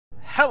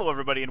Hello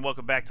everybody and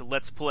welcome back to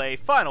Let's Play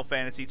Final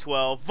Fantasy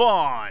XII.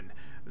 Vaughn,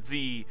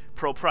 the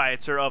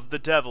proprietor of the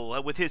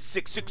devil, with his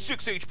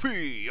 666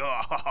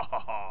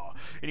 HP.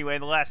 Anyway, in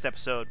the last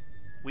episode,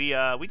 we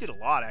did a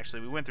lot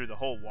actually. We went through the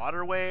whole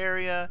waterway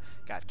area,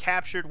 got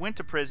captured, went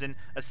to prison,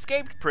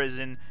 escaped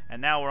prison,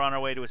 and now we're on our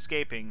way to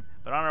escaping.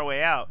 But on our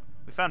way out,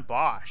 we found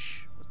Bosch.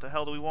 What the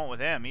hell do we want with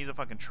him? He's a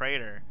fucking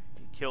traitor.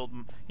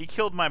 He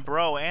killed my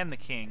bro and the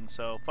king,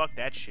 so fuck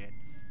that shit.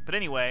 But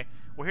anyway,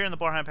 we're here in the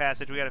Baschturd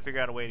passage. We got to figure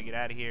out a way to get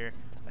out of here.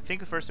 I think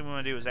the first thing we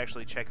want to do is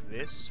actually check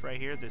this right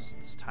here, this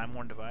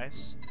time-worn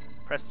device.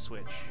 Press the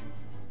switch.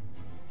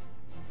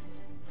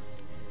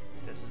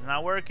 This is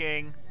not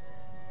working.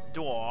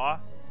 Door.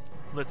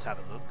 Let's have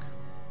a look.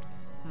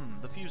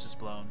 The fuse is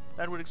blown.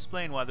 That would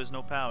explain why there's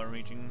no power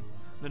reaching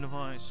the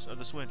device or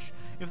the switch.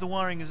 If the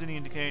wiring is any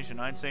indication,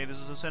 I'd say this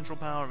is a central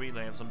power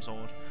relay of some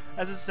sort.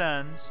 As it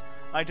stands,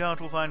 I doubt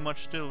we'll find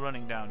much still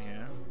running down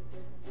here.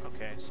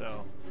 Okay,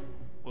 so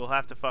we'll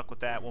have to fuck with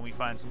that when we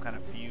find some kind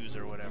of fuse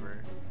or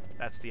whatever.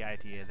 That's the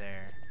idea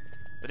there.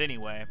 But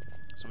anyway,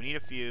 so we need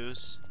a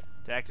fuse.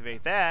 To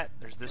activate that,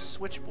 there's this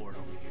switchboard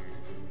over here.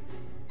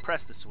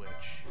 Press the switch.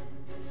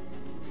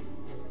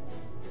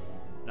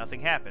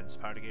 Nothing happens.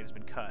 Power gate has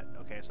been cut.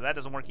 Okay, so that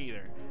doesn't work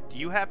either. Do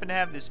you happen to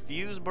have this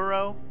fuse,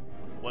 burro?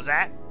 What's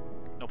that?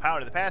 No power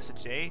to the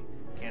passage, eh?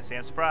 Can't say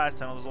I'm surprised.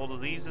 Tunnels as old as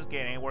these, this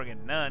gate ain't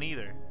working none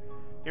either.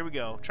 Here we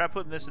go. Try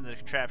putting this in the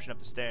contraption up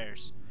the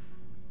stairs.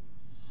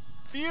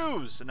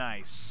 Fuse!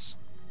 Nice.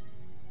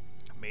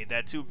 Made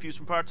that tube fuse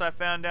from parts I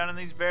found down in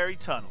these very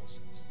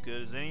tunnels. It's as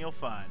good as any you'll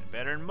find.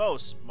 Better than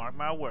most, mark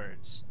my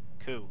words.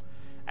 Cool.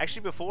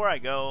 Actually, before I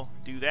go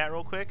do that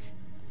real quick,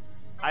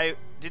 I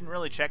didn't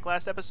really check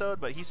last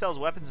episode, but he sells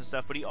weapons and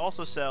stuff, but he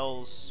also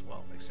sells,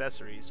 well,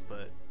 accessories,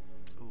 but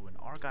ooh, an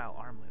Argyle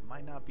armlet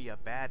might not be a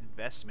bad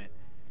investment.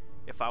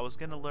 If I was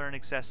going to learn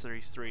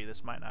Accessories 3,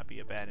 this might not be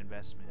a bad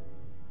investment.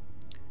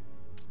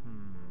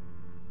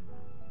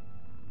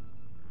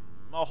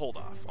 I'll hold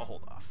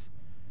off.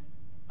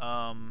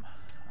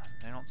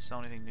 They don't sell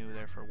anything new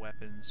there for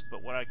weapons,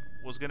 but what I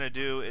was gonna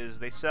do is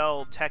they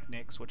sell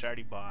Technics, which I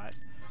already bought,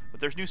 but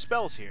there's new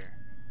spells here.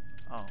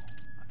 Oh,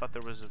 I thought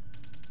there was a...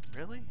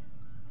 Really?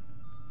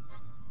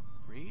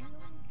 Really?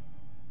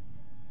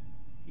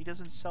 He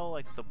doesn't sell,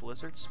 like, the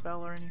Blizzard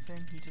spell or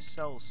anything? He just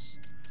sells...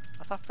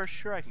 I thought for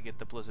sure I could get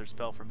the Blizzard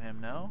spell from him,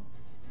 no?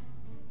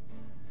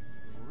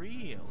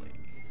 Really?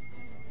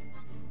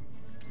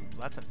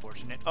 Well, that's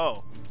unfortunate.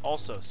 Oh,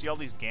 also, see all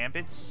these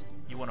gambits?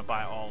 You want to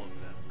buy all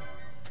of them.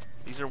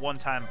 These are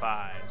one-time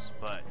buys,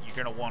 but you're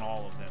going to want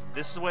all of them.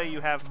 This is the way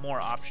you have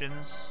more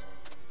options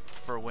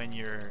for when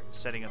you're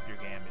setting up your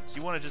gambits.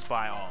 You want to just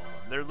buy all of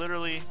them. They're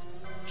literally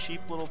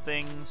cheap little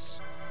things.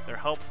 They're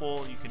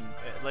helpful. You can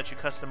let you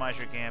customize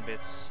your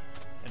gambits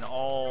in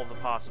all the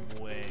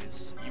possible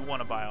ways. You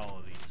want to buy all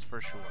of these,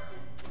 for sure.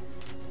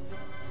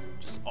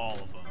 Just all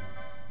of them.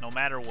 No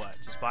matter what,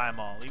 just buy them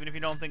all. Even if you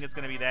don't think it's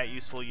going to be that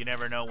useful, you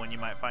never know when you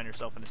might find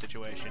yourself in a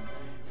situation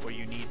where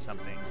you need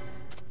something.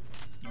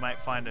 You might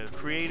find a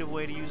creative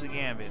way to use a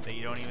gambit that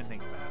you don't even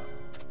think about.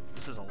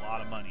 This is a lot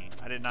of money.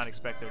 I did not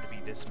expect there to be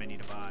this many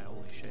to buy.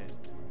 Holy shit.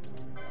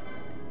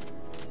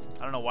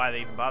 I don't know why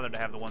they even bothered to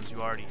have the ones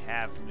you already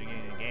have from the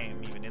beginning of the game,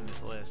 even in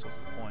this list.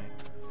 What's the point?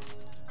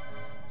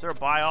 Is there a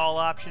buy all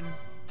option?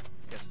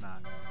 Guess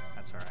not.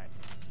 That's alright.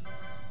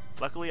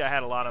 Luckily, I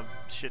had a lot of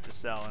shit to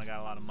sell, and I got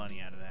a lot of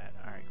money out of that.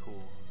 Alright,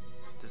 cool.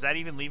 Does that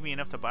even leave me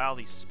enough to buy all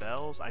these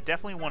spells? I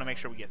definitely want to make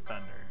sure we get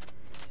Thunder.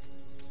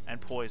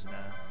 And Poisona.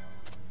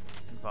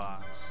 And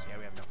Vox. Yeah,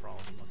 we have enough for all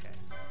of them. Okay.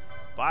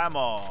 Buy them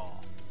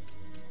all.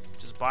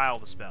 Just buy all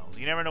the spells.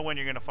 You never know when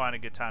you're going to find a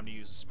good time to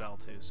use a spell,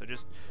 too. So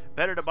just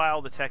better to buy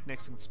all the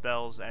techniques and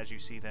spells as you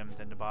see them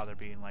than to bother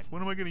being like,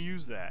 when am I going to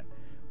use that?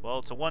 Well,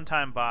 it's a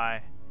one-time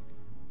buy,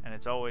 and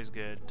it's always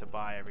good to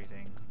buy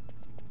everything.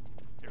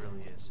 It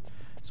really is.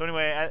 So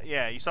anyway,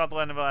 yeah, you saw at the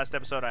end of the last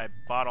episode, I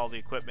bought all the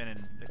equipment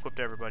and equipped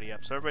everybody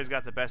up. So everybody's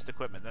got the best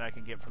equipment that I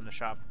can get from the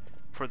shop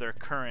for their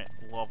current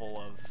level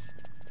of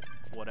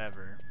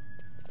whatever.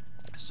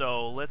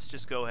 So let's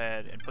just go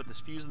ahead and put this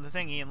fuse in the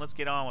thingy and let's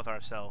get on with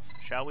ourselves,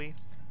 shall we?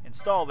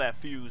 Install that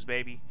fuse,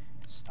 baby.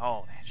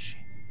 Install that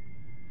shit.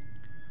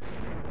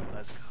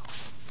 Let's go.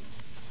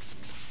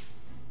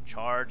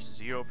 Charge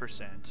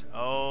 0%.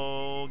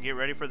 Oh, get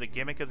ready for the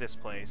gimmick of this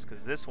place,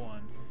 because this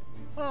one,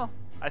 well...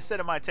 I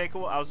said it might take a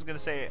while. I was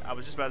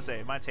just about to say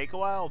it might take a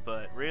while,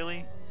 but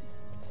really,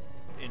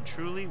 and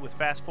truly, with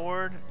fast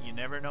forward, you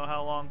never know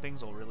how long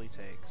things will really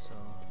take.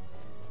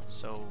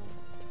 So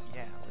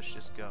yeah, let's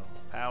just go.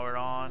 Power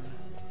on.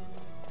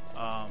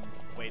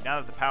 Wait, now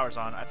that the power's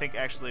on, I think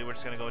actually we're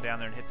just gonna go down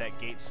there and hit that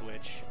gate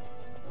switch,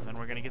 and then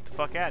we're gonna get the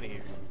fuck out of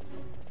here.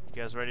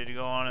 You guys ready to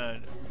go on a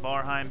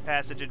Baschturd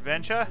passage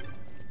adventure?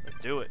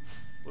 Let's do it.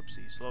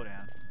 Whoopsie, slow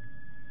down.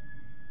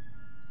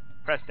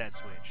 Press that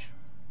switch.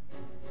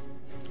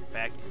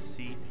 Back to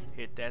seat,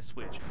 hit that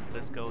switch.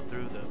 Let's go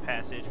through the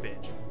passage,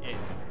 bitch.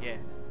 Yeah,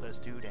 let's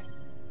do that.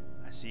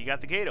 I see you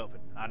got the gate open.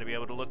 I ought to be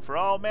able to look for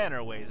all manner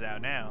of ways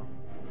out now.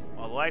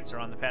 While the lights are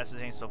on, the passage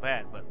ain't so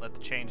bad, but let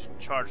the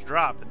charge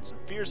drop, and some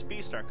fierce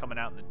beasts start coming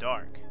out in the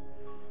dark.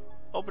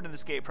 Opening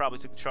this gate probably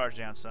took the charge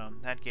down some.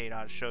 That gate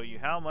ought to show you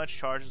how much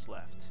charge is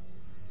left.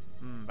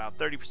 About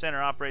 30%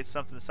 or operates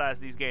something the size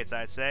of these gates,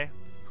 I'd say.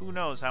 Who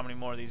knows how many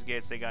more of these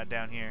gates they got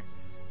down here.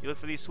 You look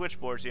for these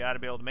switchboards, you ought to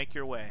be able to make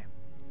your way.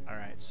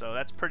 Alright, so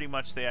that's pretty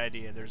much the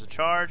idea. There's a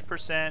charge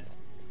percent.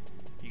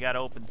 You gotta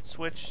open the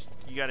switch.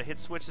 You gotta hit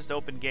switches to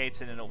open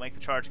gates, and it'll make the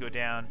charge go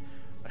down.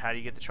 But how do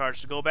you get the charge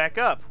to go back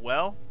up?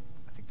 Well,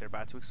 I think they're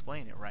about to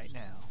explain it right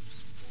now.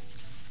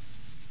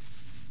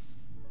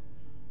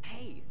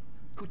 Hey,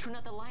 who turned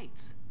out the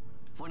lights?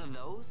 One of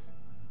those?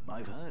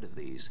 I've heard of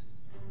these.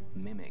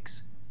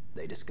 Mimics.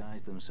 They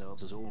disguise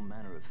themselves as all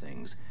manner of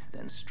things,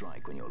 then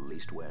strike when you're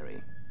least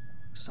wary.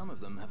 Some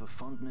of them have a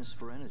fondness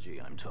for energy,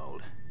 I'm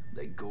told.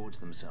 They gorge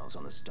themselves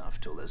on the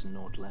stuff till there's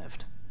naught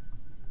left.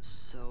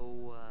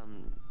 So,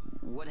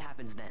 what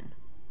happens then?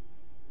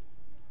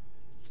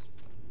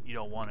 You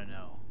don't want to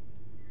know.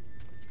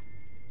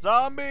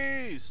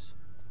 Zombies!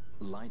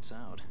 Lights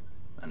out,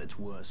 and it's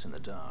worse in the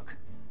dark.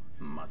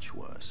 Much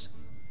worse.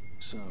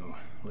 So,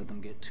 let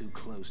them get too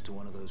close to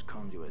one of those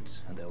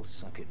conduits, and they'll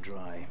suck it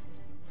dry.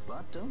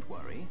 But don't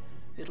worry,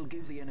 it'll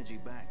give the energy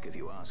back if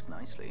you ask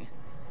nicely.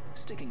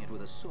 Sticking it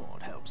with a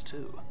sword helps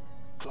too.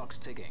 Clock's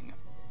ticking.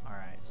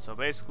 Alright, so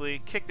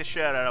basically, kick the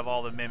shit out of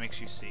all the mimics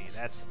you see.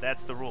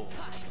 That's the rule.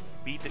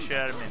 Beat the shit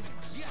out of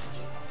mimics.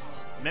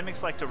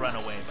 Mimics like to run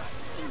away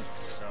by you.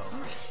 So,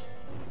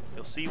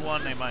 you'll see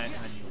one, they might, and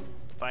then you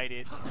fight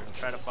it, or you'll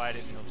try to fight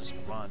it, and you'll just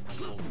run like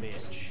a little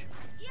bitch.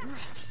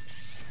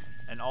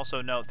 And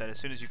also note that as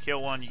soon as you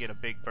kill one, you get a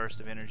big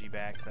burst of energy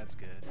back, so that's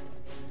good.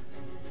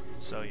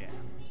 So yeah.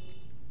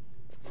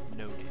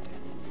 Noted.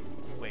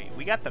 Wait,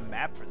 we got the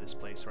map for this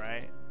place,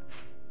 right?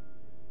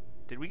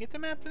 Did we get the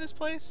map for this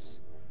place?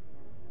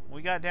 When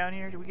we got down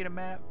here, did we get a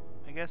map?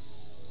 I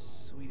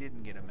guess we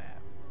didn't get a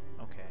map.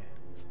 Okay.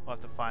 We'll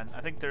have to find...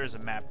 I think there is a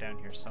map down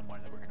here somewhere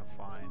that we're going to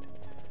find.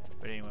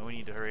 But anyway, we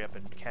need to hurry up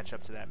and catch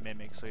up to that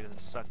mimic so he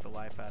doesn't suck the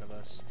life out of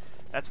us.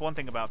 That's one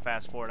thing about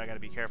fast forward I got to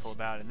be careful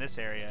about. In this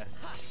area,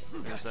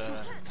 there's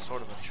a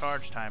sort of a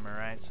charge timer,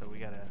 right? So we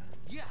got to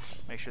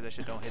make sure that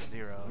shit don't hit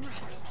 0.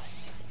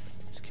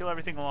 Just kill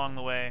everything along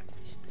the way.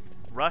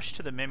 Rush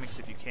to the mimics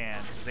if you can,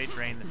 because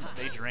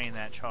they drain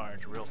that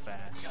charge real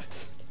fast.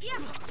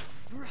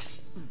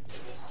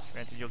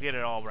 Granted, you'll get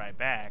it all right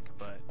back,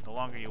 but the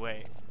longer you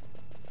wait,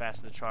 the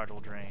faster the charge will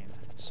drain.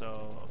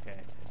 So, okay.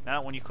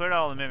 Now, when you clear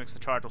out all the mimics, the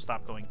charge will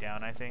stop going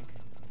down, I think.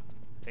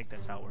 I think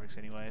that's how it works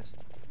anyways.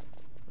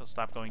 It'll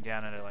stop going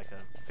down at like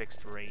a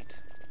fixed rate.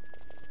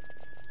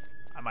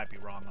 I might be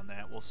wrong on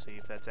that. We'll see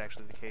if that's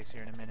actually the case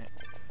here in a minute.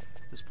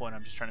 At this point,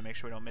 I'm just trying to make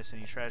sure we don't miss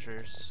any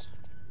treasures.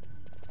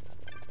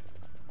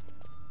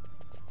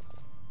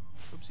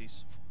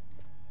 Oopsies.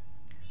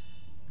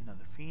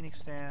 Another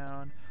phoenix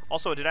down.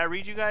 Also, did I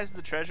read you guys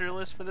the treasure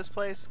list for this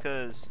place?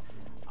 Because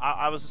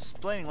I was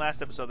explaining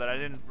last episode that I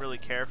didn't really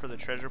care for the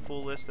treasure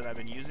pool list that I've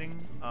been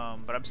using,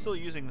 but I'm still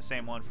using the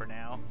same one for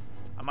now.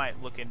 I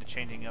might look into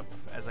changing up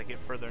as I get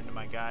further into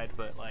my guide,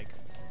 but like,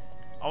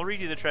 I'll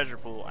read you the treasure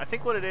pool. I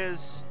think what it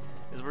is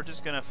we're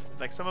just gonna,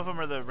 like, some of them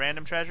are the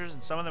random treasures,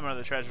 and some of them are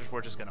the treasures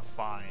we're just gonna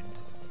find.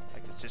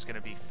 Like, it's just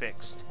gonna be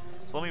fixed.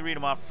 So let me read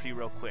them off for you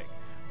real quick.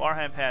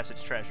 Barham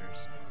Passage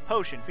treasures.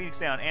 Potion, Phoenix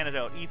Down,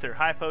 Antidote, Ether,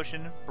 High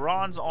Potion,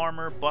 Bronze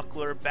Armor,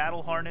 Buckler,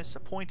 Battle Harness, a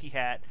Pointy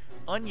Hat,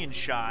 Onion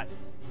Shot,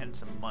 and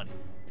some money.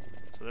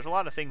 So there's a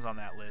lot of things on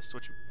that list,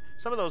 which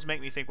some of those make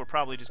me think we're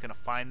probably just going to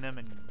find them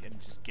and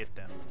just get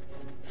them.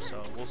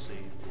 So we'll see.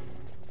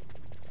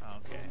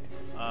 Okay.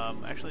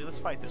 Actually, let's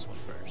fight this one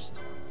first.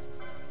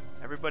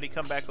 Everybody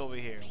come back over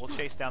here. We'll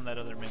chase down that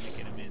other mimic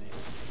in a minute.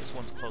 This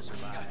one's closer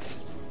by.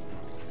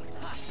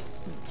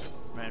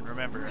 And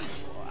remember,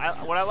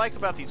 what I like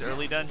about these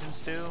early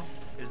dungeons too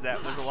is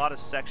that there's a lot of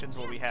sections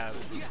where we have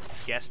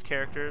guest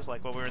characters.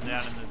 Like when we were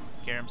down in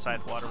the Garam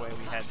Scythe Waterway,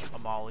 we had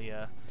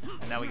Amalia,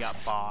 and now we got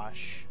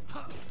Bosch.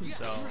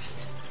 So,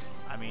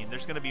 I mean,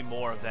 there's going to be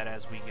more of that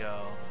as we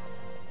go.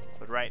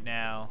 But right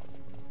now,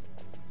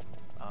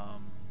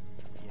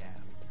 yeah.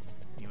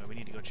 Anyway, we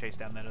need to go chase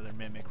down that other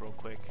mimic real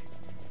quick.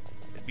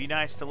 It'd be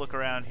nice to look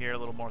around here a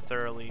little more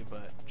thoroughly,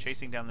 but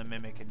chasing down the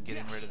mimic and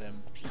getting rid of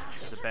them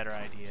is a better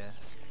idea.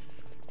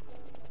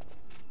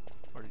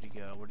 Where did he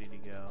go? Where did he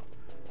go?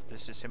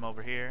 This is just him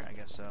over here? I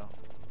guess so.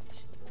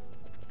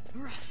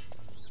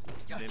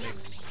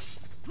 Mimics.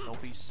 Don't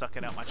be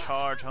sucking out my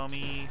charge,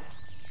 homie.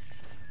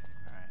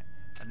 Alright.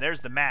 And there's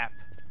the map.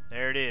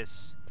 There it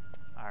is.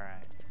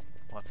 Alright.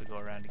 We'll have to go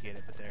around to get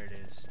it, but there it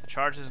is. The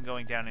charge isn't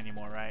going down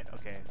anymore, right?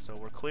 Okay, so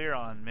we're clear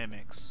on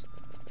mimics.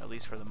 At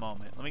least for the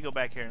moment. Let me go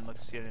back here and look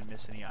to see if I didn't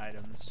miss any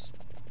items.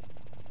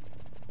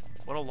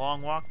 What a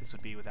long walk this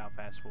would be without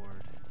fast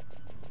forward.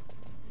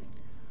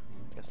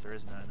 Guess there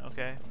is none.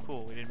 Okay,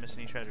 cool. We didn't miss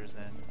any treasures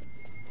then.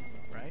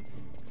 Right?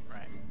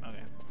 Right.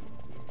 Okay.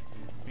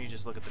 Let me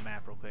just look at the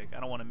map real quick. I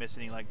don't want to miss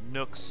any, like,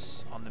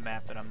 nooks on the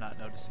map that I'm not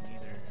noticing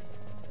either.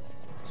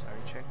 So I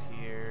already checked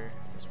here.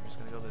 Guess we're just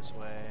going to go this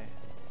way.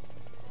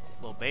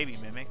 Little baby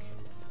mimic.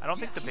 I don't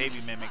think the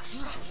baby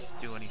mimics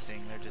do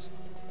anything. They're just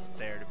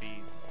there to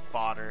be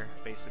fodder,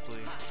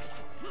 basically.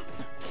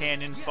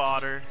 Cannon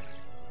fodder.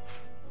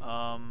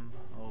 Oh,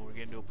 we're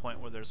getting to a point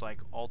where there's like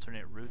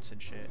alternate routes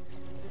and shit.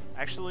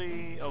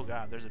 Actually, oh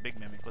god, there's a big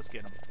mimic. Let's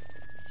get him.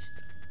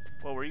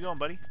 Whoa, where you going,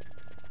 buddy?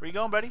 Where you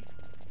going, buddy?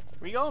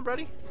 Where you going,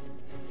 buddy?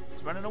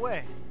 He's running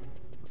away.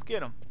 Let's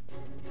get him.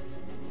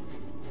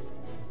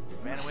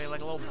 Ran away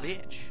like a little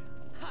bitch.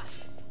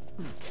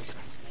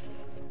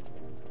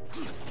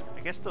 I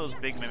guess those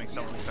big mimics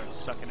don't really start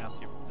sucking out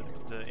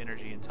the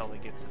energy until they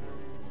get to the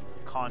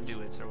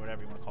conduits or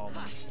whatever you want to call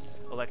them.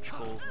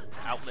 Electrical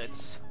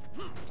outlets.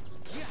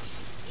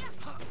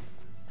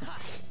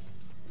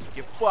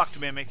 Get fucked,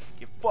 mimic.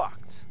 Get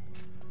fucked.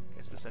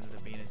 Guess this ended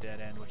up being a dead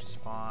end, which is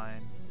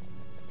fine.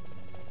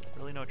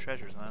 Really no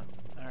treasures, huh?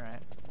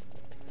 Alright.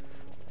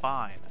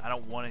 Fine. I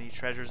don't want any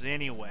treasures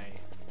anyway.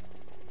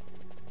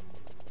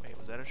 Wait,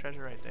 was that a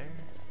treasure right there?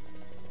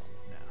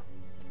 No.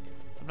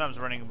 Sometimes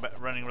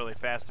running really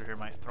fast through here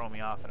might throw me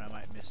off and I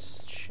might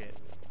miss shit.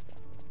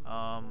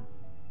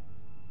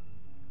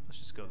 Let's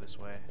just go this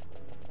way.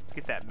 Let's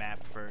get that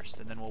map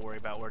first and then we'll worry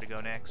about where to go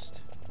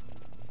next.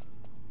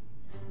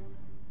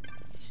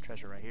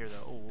 Treasure right here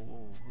though.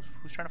 Oh,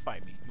 who's trying to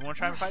fight me? You want to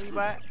try and fight me,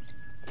 bat?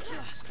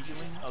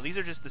 Stealing? Oh, these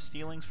are just the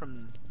stealings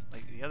from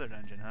like the other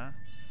dungeon, huh?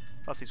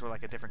 I thought these were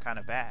like a different kind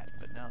of bat,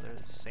 but no, they're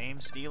the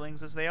same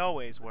stealings as they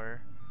always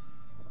were.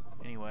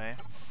 Anyway,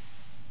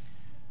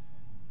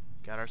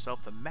 got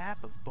ourselves the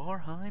map of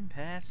Barheim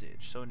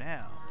Passage. So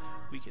now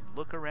we can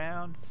look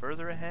around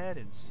further ahead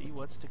and see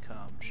what's to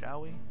come,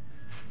 shall we?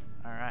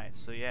 Alright,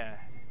 so yeah,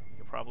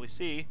 you'll probably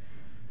see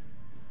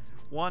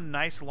one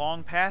nice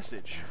long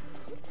passage.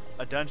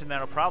 A dungeon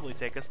that'll probably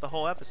take us the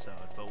whole episode,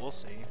 but we'll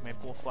see. Maybe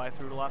we'll fly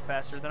through it a lot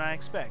faster than I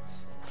expect.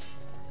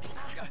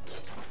 I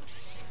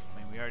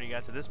mean, we already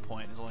got to this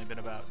point. It's only been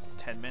about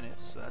 10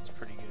 minutes, so that's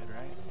pretty good,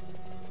 right?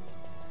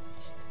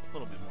 A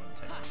little bit more than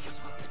 10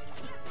 minutes.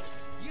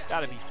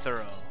 Gotta be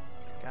thorough.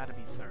 Gotta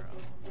be thorough.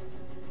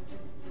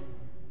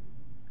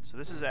 So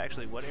this is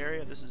actually what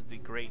area? This is the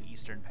Great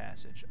Eastern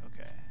Passage.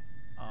 Okay.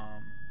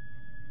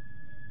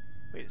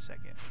 Wait a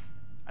second.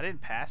 I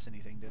didn't pass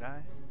anything, did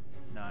I?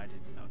 No, I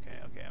didn't. Okay,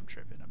 I'm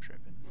tripping.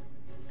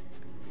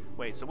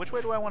 Wait, so which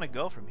way do I want to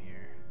go from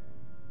here?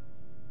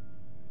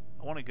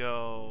 I want to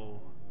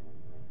go...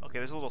 Okay,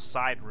 there's a little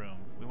side room.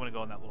 We want to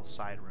go in that little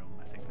side room.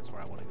 I think that's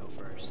where I want to go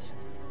first.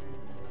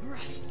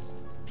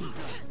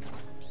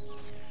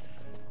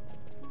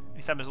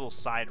 Anytime there's a little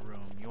side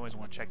room, you always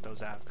want to check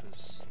those out,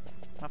 because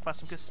I might find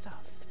some good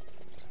stuff.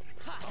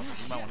 Oh,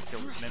 you might want to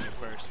kill this mimic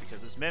first,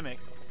 because this mimic,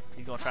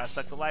 he's going to try to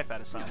suck the life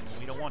out of something, and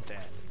we don't want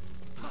that.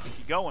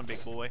 Keep going,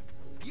 big boy.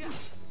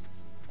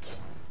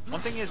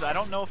 One thing is, I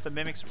don't know if the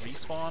mimics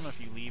respawn if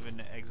you leave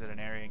and exit an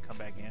area and come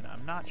back in.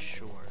 I'm not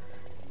sure.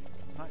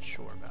 I'm not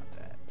sure about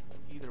that.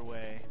 Either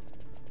way,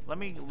 let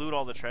me loot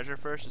all the treasure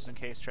first, just in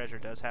case treasure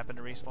does happen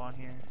to respawn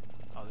here.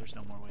 Oh, there's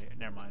no more way.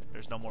 Never mind.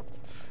 There's no more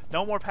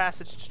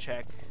passage to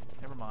check.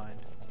 Never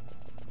mind.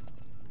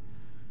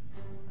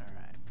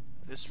 Alright.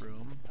 This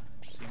room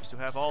seems to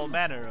have all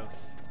manner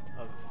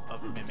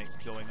of mimic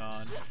going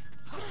on.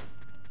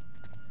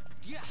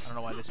 I don't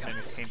know why this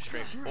mimic came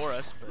straight before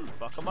us, but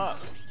fuck them up.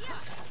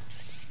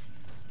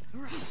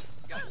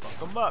 Fuck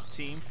them up,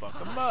 team. Fuck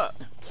them up.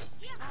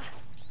 Alright,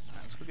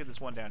 let's go get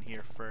this one down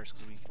here first,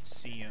 because we can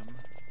see him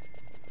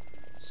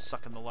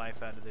sucking the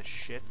life out of this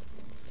shit.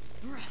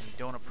 We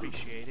don't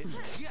appreciate it.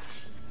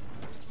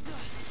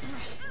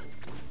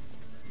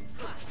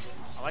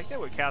 I like that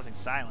we're causing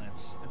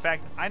silence. In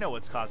fact, I know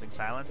what's causing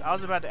silence. I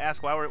was about to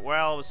ask why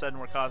all of a sudden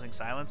we're causing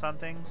silence on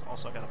things.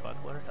 Also, I got a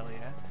buckler. Hell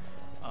yeah.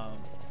 I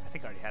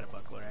think I already had a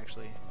buckler,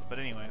 actually. But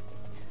anyway.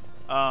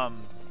 The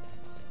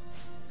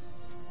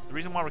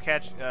reason why we're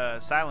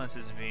silence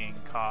is being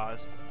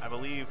caused, I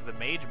believe the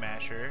Mage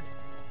Masher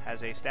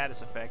has a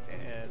status effect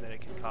that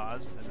it can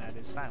cause, and that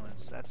is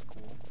silence. That's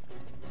cool.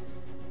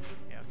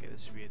 Yeah, okay,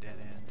 this should be a dead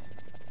end.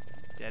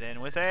 Dead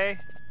end with a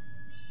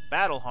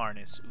battle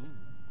harness. Ooh.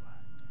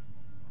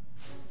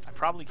 I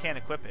probably can't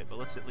equip it, but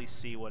let's at least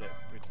see what it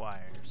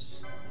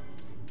requires.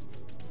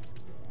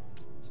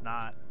 It's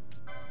not...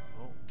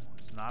 Oh,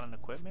 it's not an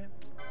equipment?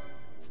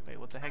 Wait,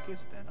 what the heck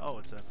is it then? Oh,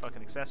 it's a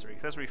fucking accessory.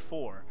 Accessory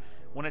 4.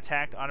 When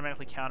attacked,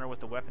 automatically counter with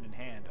the weapon in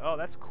hand. Oh,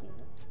 that's cool.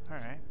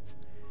 Alright.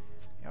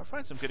 Yeah, we'll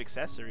find some good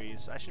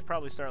accessories. I should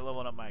probably start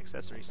leveling up my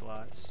accessory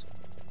slots.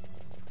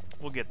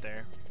 We'll get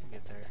there. We'll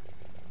get there.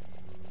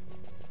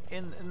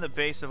 In the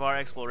base of our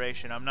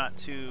exploration, I'm not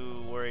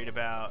too worried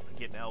about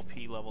getting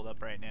LP leveled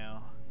up right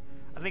now.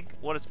 I think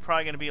what it's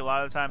probably going to be a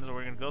lot of the times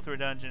we're going to go through a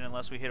dungeon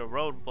unless we hit a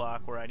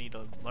roadblock where I need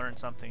to learn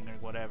something or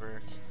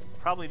whatever.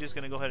 Probably just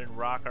going to go ahead and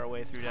rock our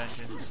way through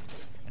dungeons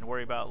and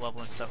worry about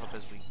leveling stuff up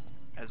as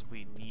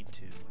we need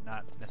to,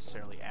 not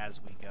necessarily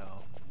as we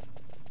go.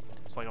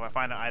 So like if I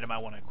find an item I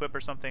want to equip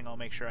or something, I'll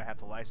make sure I have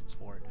the license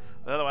for it.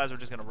 But otherwise, we're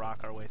just going to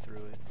rock our way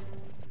through it.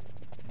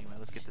 Anyway,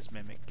 let's get this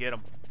mimic. Get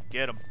him.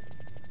 Get him.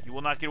 You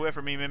will not get away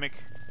from me, mimic.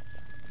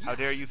 How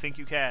dare you think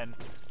you can?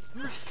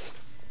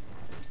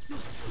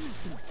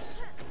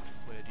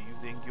 Where do you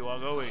think you are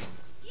going?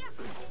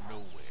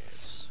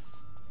 Nowheres.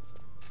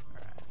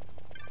 Alright.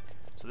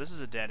 So this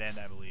is a dead end,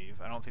 I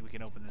believe. I don't think we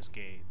can open this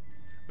gate.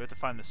 We have to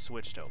find the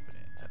switch to open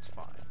it. That's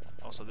fine.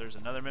 Also, there's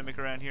another mimic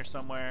around here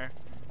somewhere.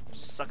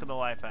 Sucking the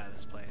life out of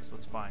this place.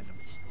 Let's find him.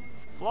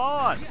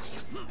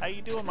 Flawns! How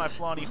you doing, my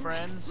flawny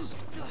friends?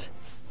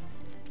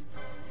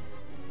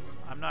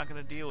 I'm not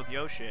gonna deal with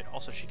yo shit.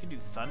 Also, she can do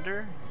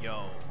thunder?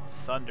 Yo,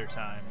 thunder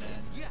time,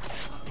 man.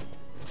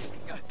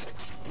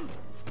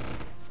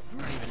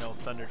 I don't even know if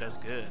thunder does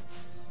good.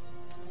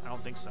 I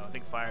don't think so. I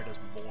think fire does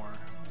more.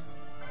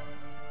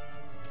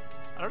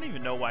 I don't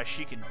even know why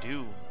she can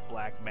do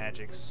black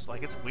magics.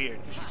 Like, it's weird.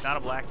 She's not a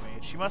black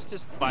mage. She must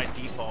just, by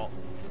default,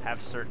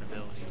 have certain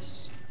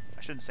abilities.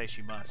 I shouldn't say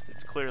she must.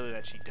 It's clearly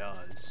that she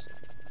does.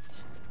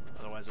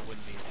 Otherwise, it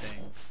wouldn't be a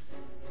thing.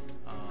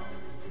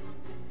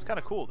 It's kind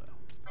of cool, though.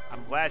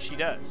 I'm glad she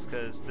does,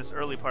 because this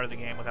early part of the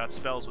game without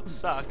spells would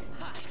suck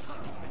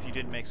if you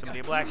didn't make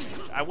somebody a black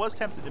mage. I was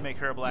tempted to make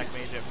her a black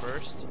mage at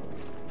first,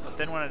 but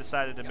then when I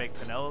decided to make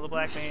Penelo the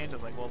black mage, I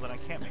was like, well, then I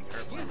can't make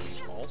her a black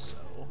mage also.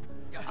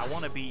 I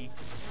want to be...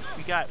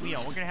 we're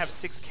going to have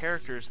 6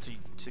 characters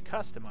to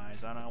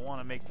customize, and I want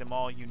to make them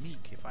all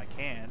unique if I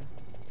can.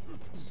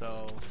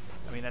 So,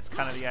 I mean, that's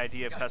kind of the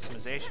idea of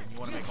customization. You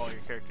want to make all your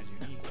characters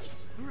unique.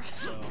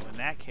 So, in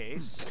that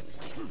case,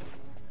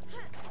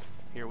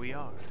 here we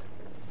are,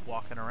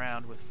 walking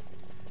around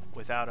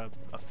without an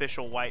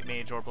official white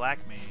mage or black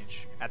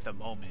mage at the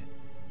moment.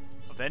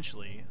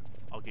 Eventually,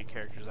 I'll get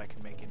characters I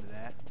can make into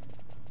that.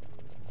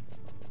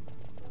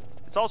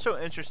 It's also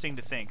interesting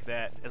to think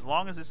that as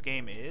long as this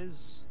game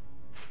is,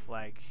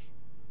 like,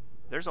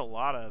 there's a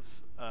lot of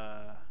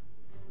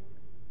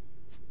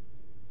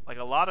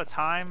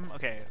time.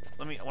 Okay,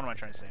 what am I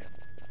trying to say?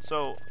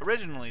 So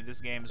originally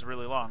this game is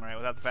really long, right?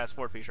 Without the fast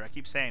forward feature. I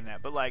keep saying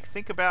that, but like,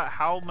 think about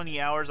how many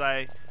hours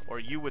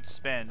you would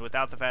spend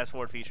without the fast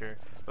forward feature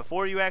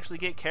before you actually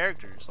get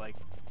characters. Like,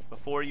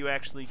 before you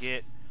actually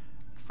get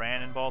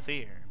Fran and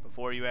Balthier,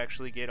 before you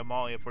actually get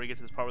Amalia, before you get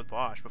to this part with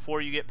Bosch, before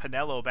you get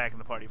Penelo back in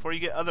the party, before you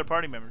get other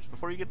party members,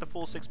 before you get the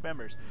full 6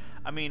 members.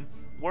 I mean,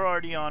 we're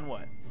already on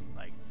what?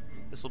 Like,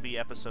 this will be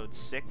episode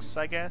 6,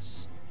 I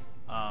guess.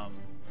 By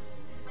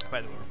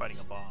the way, we're fighting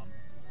a bomb.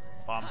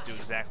 Bombs do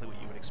exactly what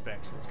you would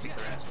expect, so let's kick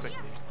their ass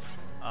quickly.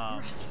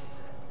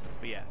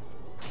 But yeah.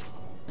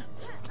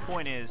 The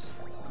point is,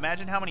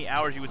 imagine how many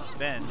hours you would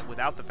spend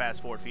without the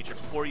fast forward feature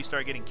before you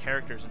start getting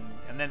characters,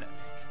 and then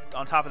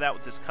on top of that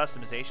with this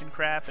customization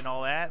crap and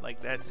all that,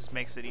 like, that just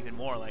makes it even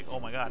more like, oh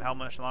my god, how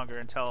much longer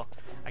until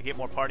I get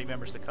more party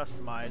members to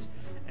customize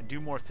and do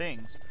more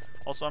things.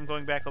 Also, I'm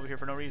going back over here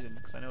for no reason,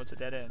 because I know it's a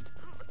dead end.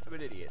 I'm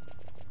an idiot.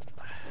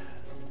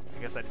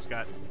 I guess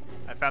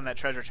I found that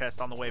treasure chest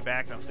on the way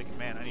back, and I was thinking,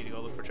 man, I need to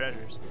go look for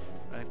treasures.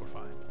 I think we're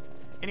fine.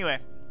 Anyway,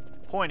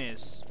 point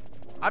is,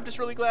 I'm just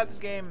really glad this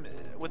game,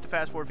 with the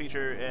fast forward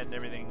feature and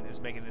everything, is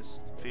making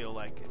this feel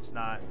like it's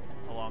not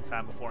a long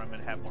time before I'm going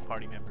to have more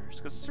party members,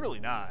 because it's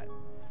really not.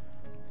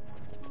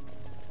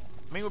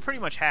 I mean, we pretty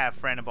much have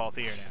Fran and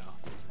Balthier now.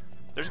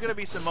 There's going to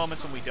be some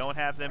moments when we don't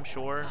have them,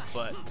 sure,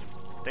 but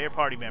they are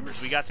party members.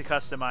 We got to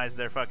customize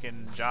their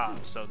fucking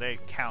jobs, so they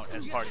count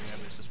as party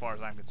members as far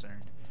as I'm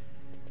concerned.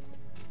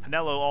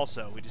 Penelo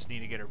also, we just need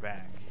to get her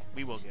back.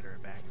 We will get her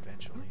back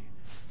eventually.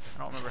 I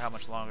don't remember how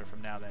much longer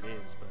from now that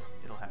is, but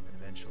it'll happen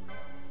eventually.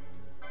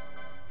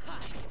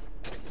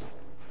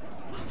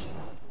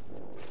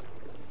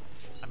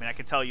 I mean, I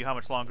can tell you how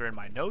much longer in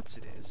my notes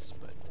it is,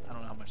 but I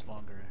don't know how much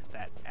longer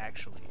that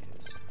actually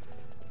is.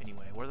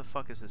 Anyway, where the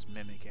fuck is this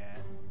mimic at?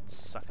 It's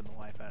sucking the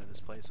life out of this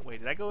place. Wait,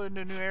 did I go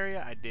into a new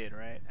area? I did,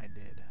 right? I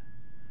did.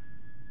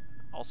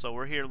 Also,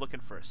 we're here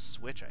looking for a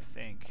switch, I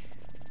think.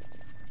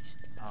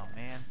 Oh,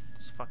 man.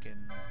 This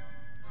fucking...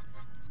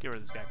 Let's get rid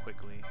of this guy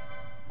quickly.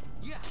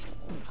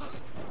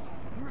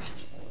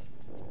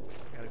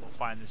 Gotta go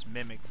find this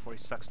mimic before he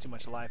sucks too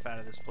much life out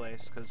of this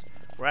place, because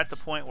we're at the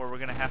point where we're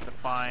gonna have to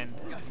find...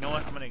 You know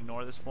what? I'm gonna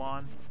ignore this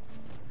Flan.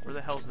 Where the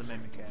hell's the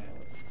mimic at?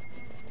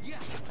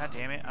 God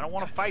damn it. I don't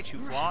want to fight you,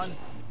 Flan.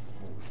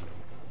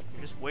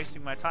 You're just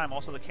wasting my time.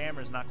 Also, the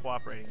camera's not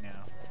cooperating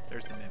now.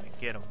 There's the mimic.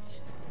 Get him.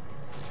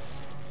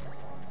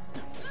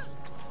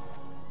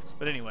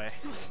 But anyway,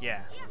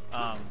 yeah.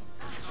 I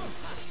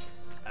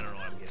don't know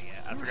what I'm getting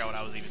at. I forgot what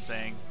I was even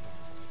saying.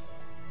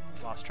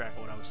 Lost track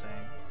of what I was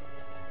saying.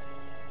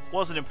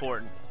 Wasn't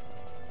important.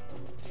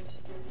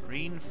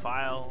 Green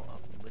phial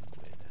of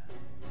liquid.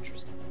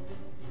 Interesting.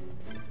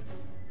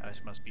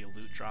 This must be a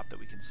loot drop that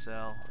we can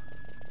sell.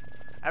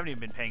 I haven't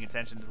even been paying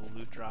attention to the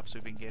loot drops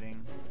we've been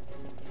getting.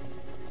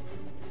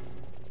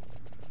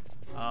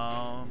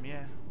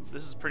 Yeah.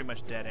 This is pretty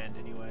much dead end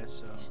anyway,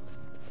 so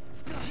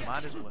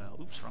might as well.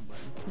 Oops, wrong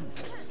button.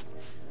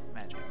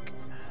 Magic.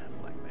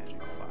 Black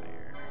magic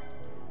fire.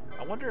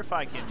 I wonder if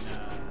I can,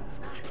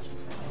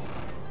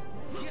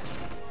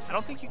 I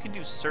don't think you can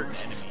do certain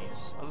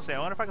enemies. I was gonna say, I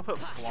wonder if I can put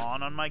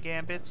Flan on my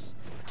gambits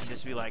and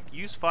just be like,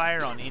 use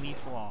fire on any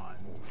Flan.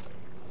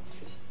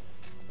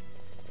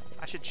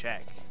 I should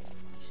check.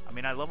 I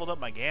mean, I leveled up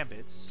my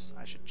gambits.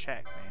 I should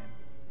check, man.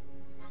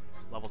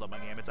 leveled up my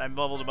gambits. I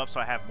leveled them up so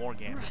I have more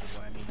gambits is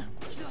what I mean.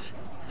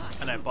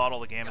 And I bought all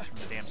the gambits from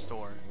the damn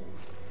store.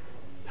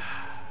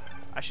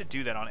 I should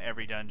do that on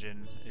every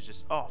dungeon. It's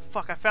just, oh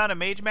fuck, I found a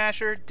mage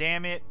masher.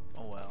 Damn it.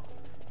 Oh well.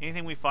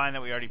 Anything we find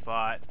that we already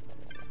bought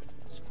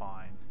is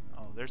fine.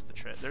 Oh, there's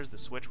the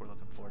switch we're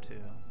looking for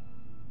too.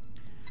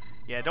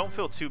 Yeah, don't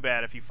feel too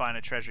bad if you find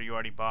a treasure you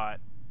already bought.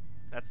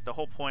 That's the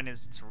whole point.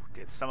 Is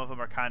some of them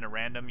are kind of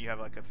random. You have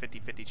like a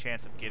 50-50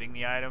 chance of getting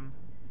the item,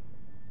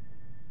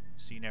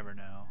 so you never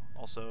know.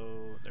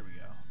 Also, there we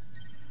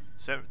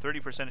go.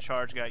 30%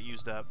 charge got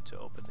used up to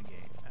open the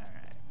gate. All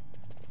right,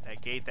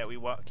 that gate that we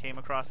came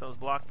across that was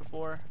blocked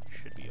before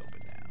should be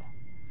open now.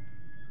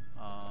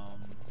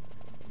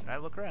 Did I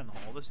look around the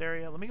whole this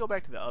area? Let me go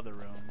back to the other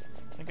room.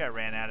 I think I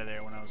ran out of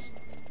there when I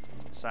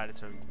decided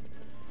to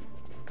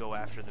go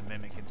after the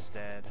mimic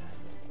instead.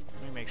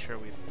 Let me make sure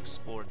we've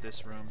explored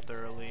this room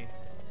thoroughly.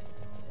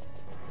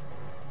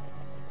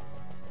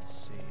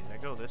 Let's see, did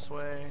I go this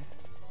way?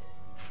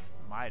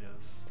 Might have.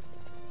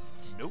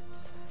 Nope.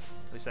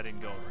 At least I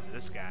didn't go over to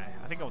this guy.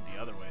 I think I went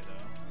the other way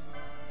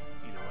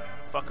though. Either way.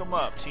 Fuck them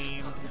up,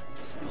 team.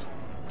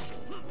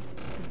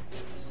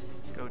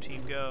 Go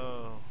team,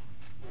 go.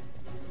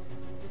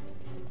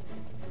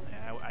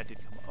 Yeah, I did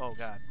come. Oh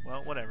god.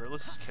 Well, whatever.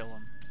 Let's just kill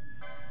him.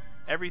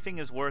 Everything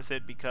is worth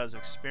it because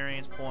of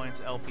experience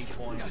points, LP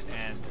points,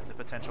 and the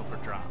potential for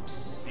drops.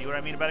 See what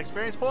I mean about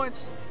experience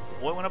points?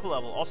 Boy went up a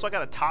level. Also, I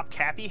got a top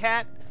cappy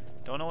hat.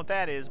 Don't know what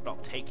that is, but I'll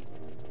take it.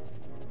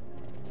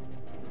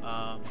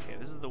 Okay,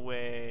 this is the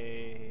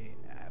way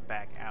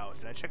back out.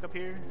 Did I check up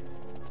here?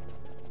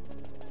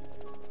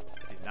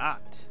 I did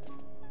not.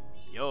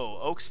 Yo,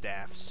 oak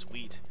staff.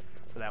 Sweet.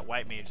 For that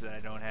white mage that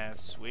I don't have.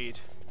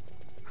 Sweet.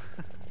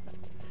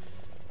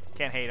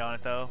 Can't hate on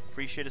it, though.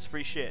 Free shit is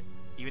free shit.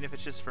 Even if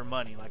it's just for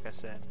money, like I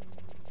said.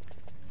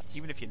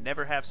 Even if you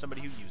never have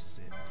somebody who uses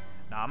it.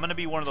 Now, I'm gonna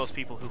be one of those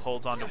people who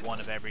holds on to one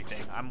of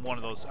everything. I'm one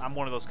of those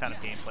kind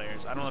of game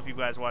players. I don't know if you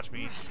guys watch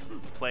me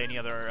play any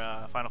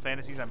other Final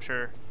Fantasies. I'm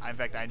sure. In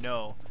fact, I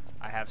know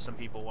I have some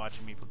people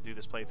watching me do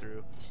this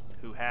playthrough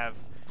who have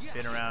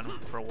been around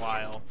for a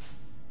while,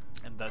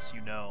 and thus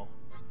you know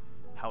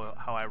how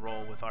I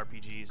roll with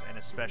RPGs and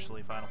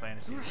especially Final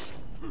Fantasies.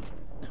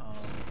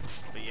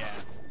 But yeah.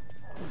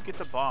 Let's get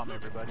the bomb,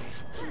 everybody.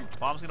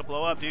 Bomb's gonna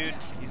blow up, dude.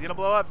 He's gonna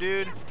blow up,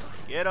 dude.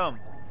 Get him.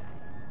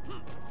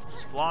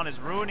 This flan is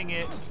ruining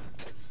it.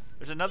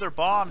 There's another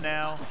bomb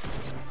now.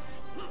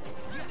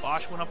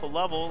 Bosch went up a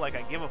level, like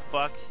I give a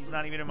fuck. He's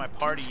not even in my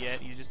party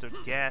yet. He's just a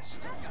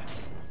guest.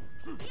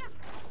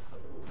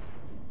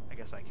 I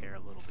guess I care a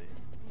little bit.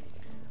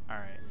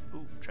 Alright.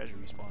 Ooh, treasure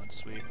respawn.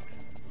 Sweet.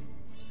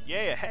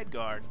 Yay, a head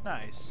guard.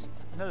 Nice.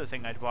 Another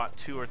thing I bought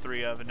 2 or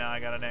 3 of, and now I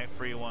got a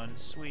free one.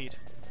 Sweet.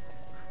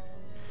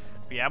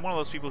 But yeah, I'm one of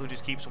those people who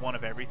just keeps one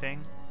of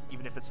everything,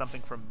 even if it's something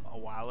from a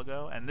while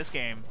ago. And this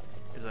game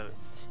is a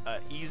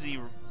easy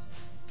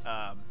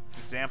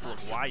example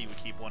of why you would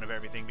keep one of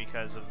everything,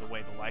 because of the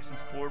way the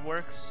license board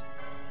works.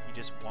 You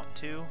just want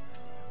to.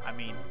 I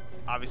mean,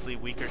 obviously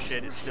weaker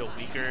shit is still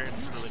weaker, and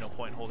there's really no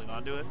point in holding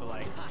on to it. But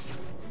like,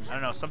 I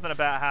don't know, something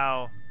about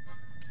how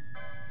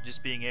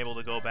just being able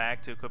to go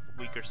back to equip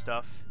weaker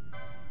stuff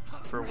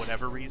for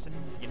whatever reason,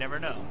 you never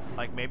know.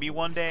 Like maybe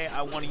one day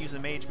I want to use a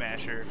mage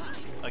masher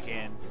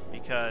again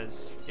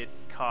because it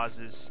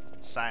causes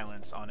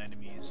silence on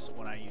enemies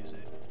when I use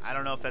it. I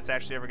don't know if that's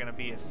actually ever going to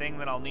be a thing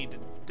that I'll need to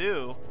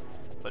do,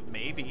 but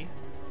maybe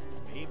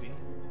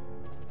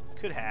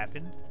could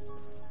happen.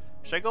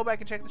 Should I go back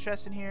and check the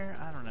chest in here?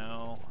 I don't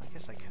know. I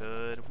guess I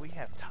could. We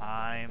have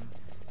time.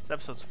 This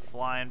episode's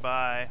flying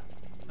by.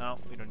 No,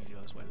 we don't need to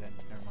go this way then.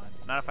 Never mind.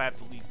 Not if I have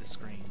to leave the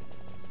screen.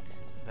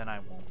 Then I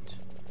won't.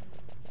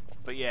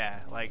 But yeah,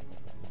 like,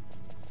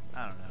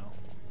 I don't know.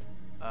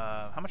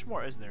 How much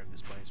more is there of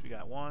this place? We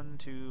got 1,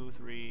 2,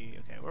 3.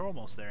 Okay, we're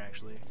almost there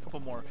actually. A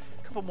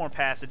couple more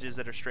passages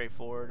that are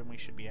straightforward, and we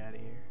should be out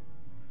of here.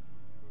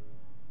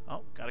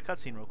 Oh, got a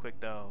cutscene real quick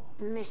though.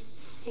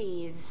 Mist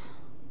seethes.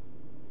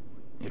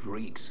 It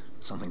reeks.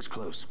 Something's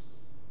close.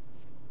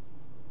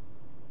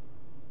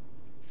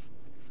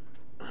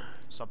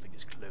 Something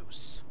is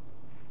close.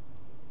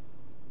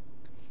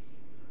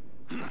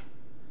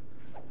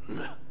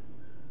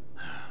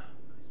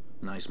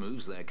 Nice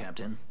moves there,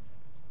 Captain.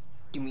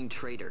 You mean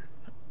traitor?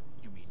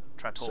 You mean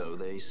traitor? So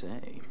they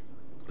say.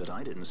 But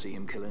I didn't see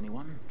him kill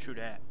anyone. True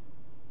that.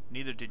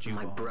 Neither did you.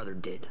 My brother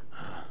did.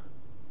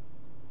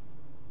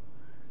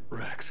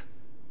 Rex.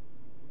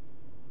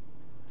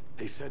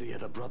 He said he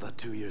had a brother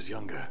 2 years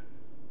younger.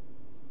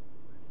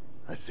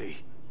 I see.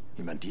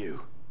 He meant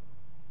you.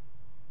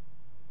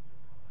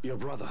 Your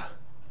brother.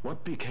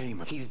 What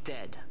became of... He's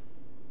dead.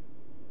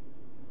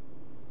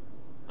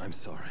 I'm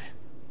sorry.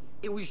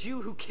 It was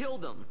you who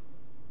killed him.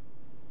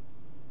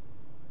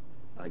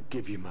 I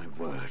give you my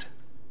word.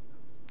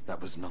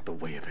 That was not the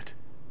way of it.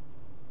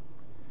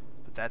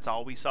 But that's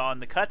all we saw in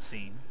the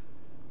cutscene.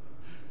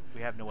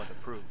 We have no other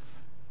proof.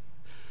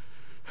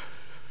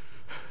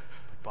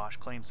 But Bosch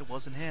claims it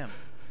wasn't him.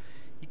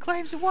 He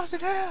claims it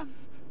wasn't him!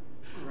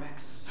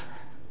 Rex, sir.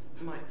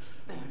 My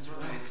name's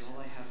Rex.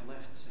 All I have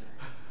left, sir.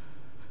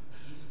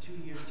 2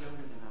 years younger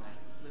than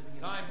I, living in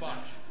Time,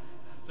 Bosch.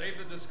 Save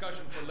the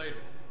discussion for later.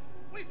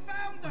 We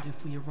found them! But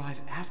if we arrive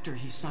after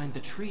he signed the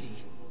treaty...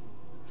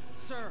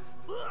 Sir,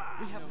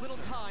 we have little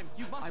time.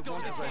 You must go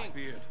to the As I king.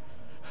 feared.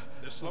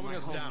 They're slowing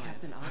us down.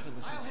 Captain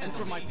Ozimus's And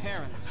for my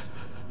parents.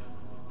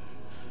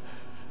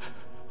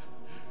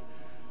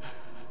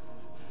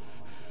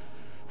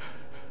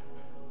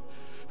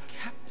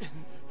 Captain,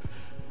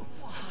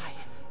 why?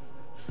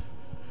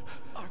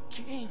 Our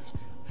king,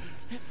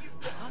 have you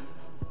done?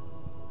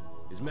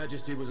 His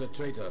Majesty was a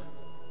traitor.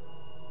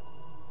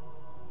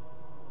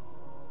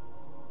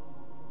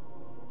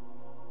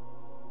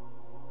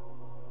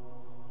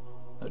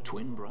 A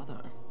twin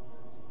brother.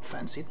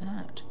 Fancy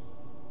that.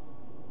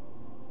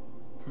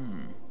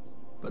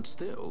 But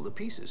still, the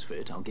pieces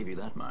fit, I'll give you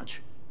that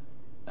much.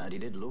 And he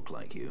did look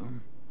like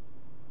you.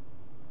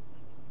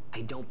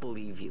 I don't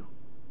believe you.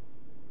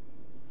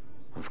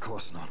 Of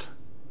course not.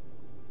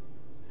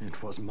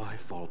 It was my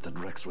fault that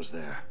Rex was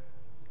there.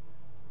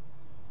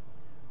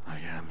 I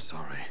am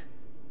sorry.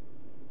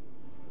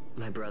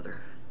 My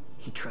brother,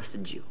 he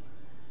trusted you.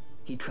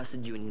 He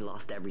trusted you and he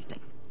lost everything.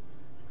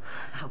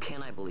 How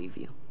can I believe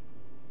you?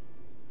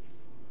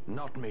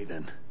 Not me,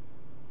 then.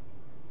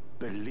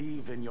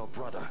 Believe in your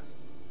brother.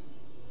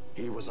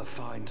 He was a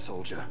fine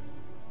soldier.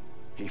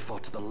 He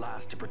fought to the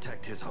last to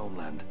protect his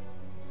homeland.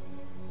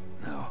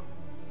 Now,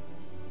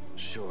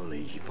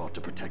 surely he fought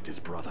to protect his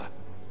brother.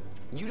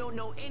 You don't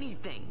know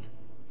anything!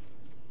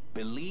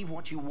 Believe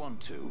what you want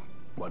to.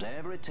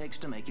 Whatever it takes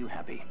to make you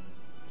happy.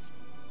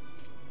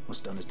 What's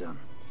done is done.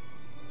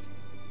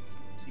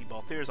 See,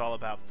 Balthier's all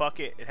about fuck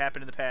it. It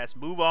happened in the past.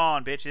 Move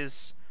on,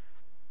 bitches.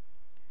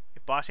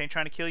 If Bosch ain't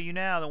trying to kill you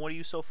now, then what are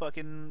you so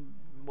fucking...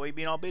 Why are you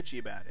being all bitchy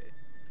about it?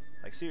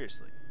 Like,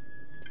 seriously.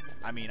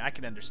 I mean, I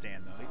can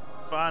understand, though.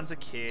 Vaughn's a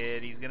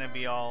kid. He's gonna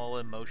be all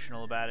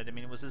emotional about it. I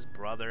mean, it was his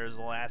brother. It was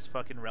the last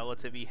fucking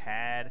relative he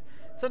had.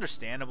 It's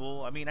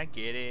understandable. I mean, I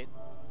get it.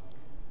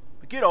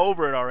 But get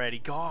over it already.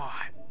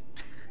 God.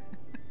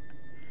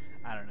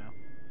 I don't know.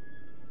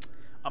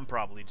 I'm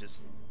probably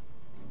just...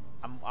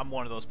 I'm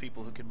one of those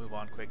people who can move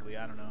on quickly.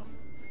 I don't know.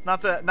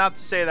 Not to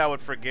say that I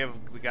would forgive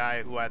the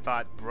guy who I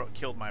thought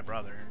killed my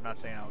brother. I'm not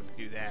saying I would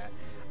do that.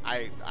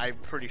 I'm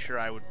pretty sure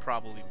I would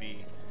probably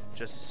be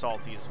just as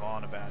salty as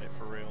Vaughn about it,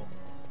 for real.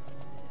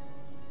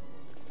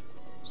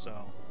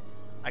 So,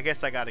 I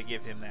guess I gotta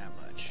give him that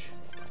much.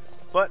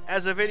 But,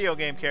 as a video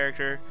game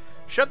character,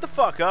 shut the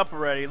fuck up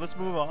already. Let's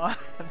move on.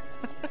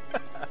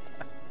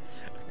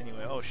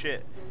 Anyway, oh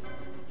shit.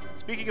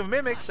 Speaking of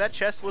mimics, that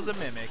chest was a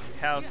mimic.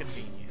 How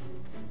convenient.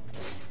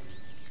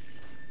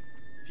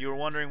 If you were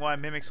wondering why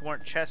mimics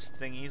weren't chest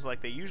thingies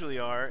like they usually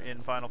are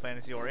in Final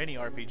Fantasy or any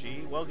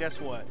RPG, well, guess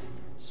what?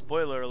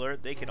 Spoiler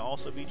alert, they can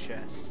also be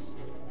chests.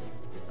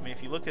 I mean,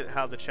 if you look at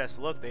how the chests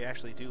look, they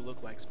actually do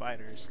look like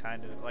spiders,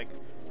 kind of. Like,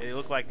 they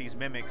look like these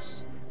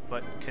mimics,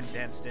 but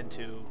condensed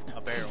into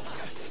a barrel.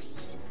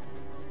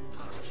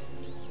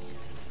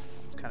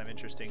 It's kind of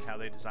interesting how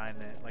they designed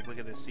that. Like, look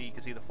at this. See, you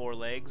can see the 4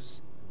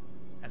 legs,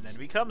 and then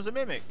becomes a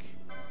mimic.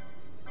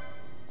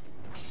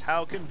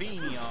 How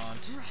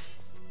convenient.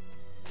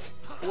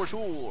 For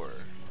sure.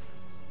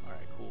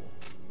 Alright, cool.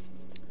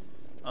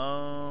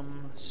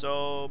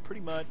 So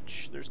pretty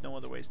much there's no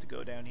other ways to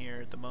go down here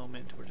at the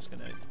moment. We're just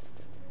gonna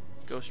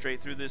go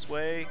straight through this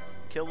way,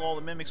 kill all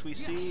the mimics we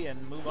see,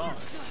 and move on.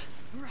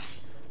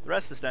 The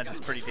rest of this dungeon is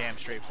pretty damn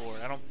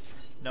straightforward. I don't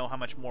know how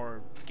much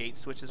more gate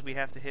switches we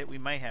have to hit. We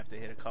might have to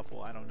hit a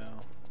couple. I don't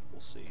know.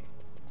 We'll see.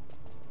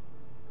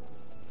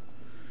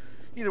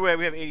 Either way,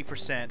 we have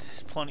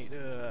 80%.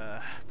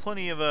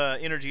 Plenty of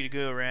energy to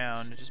go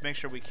around. Just make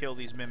sure we kill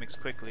these mimics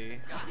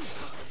quickly,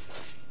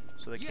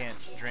 so they can't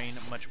drain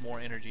much more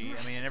energy.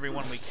 I mean, every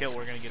one we kill,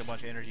 we're gonna get a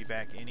bunch of energy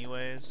back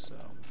anyways. So,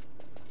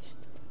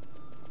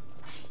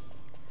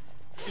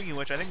 speaking of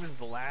which, I think this is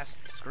the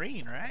last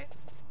screen, right?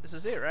 This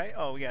is it, right?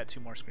 Oh, we got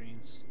 2 more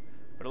screens,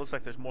 but it looks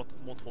like there's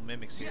multiple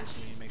mimics here, so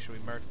we need to make sure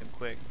we murk them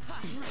quick.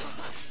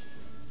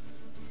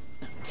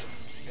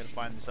 Gotta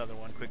find this other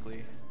one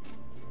quickly.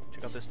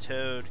 Check out this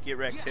toad. Get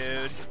wrecked,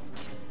 toad.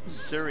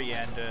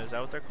 Surianda, is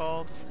that what they're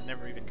called? I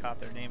never even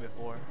caught their name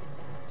before.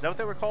 Is that what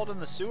they were called in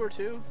the sewer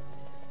too?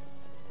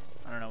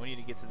 I don't know. We need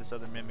to get to this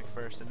other mimic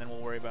first, and then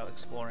we'll worry about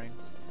exploring.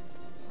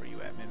 Where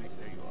you at, mimic?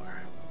 There you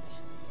are.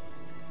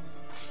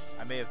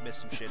 I may have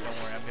missed some shit. Don't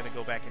worry. I'm gonna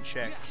go back and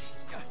check.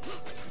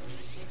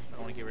 I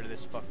want to get rid of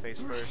this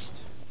fuckface first.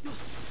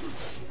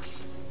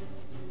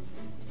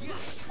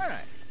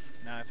 Alright.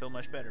 Now I feel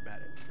much better about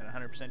it. Got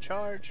 100%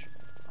 charge.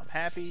 I'm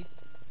happy.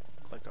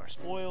 Collect our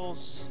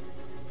spoils.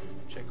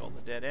 Check all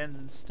the dead ends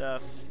and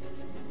stuff.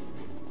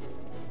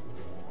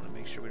 Want to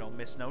make sure we don't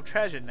miss no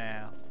treasure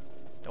now.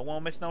 Don't want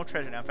to miss no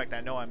treasure now. In fact,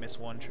 I know I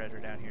missed one treasure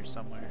down here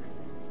somewhere.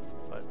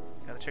 But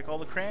gotta check all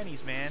the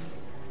crannies, man.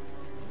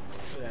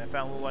 Look at that. I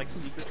found a little like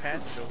secret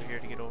passage over here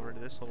to get over to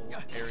this little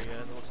area.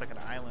 It looks like an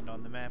island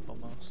on the map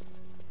almost.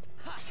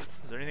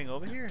 Is there anything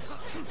over here?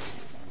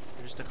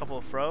 There's just a couple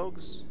of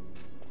frogs.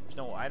 There's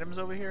no items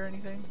over here or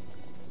anything.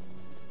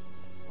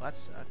 Well, that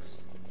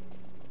sucks.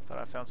 Thought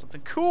I found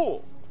something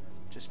cool.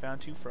 Just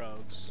found 2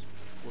 frogs.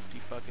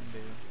 Whoop-de-fucking do.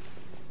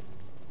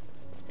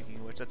 Speaking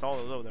of which, that's all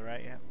over there,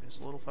 right? Yeah,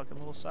 just a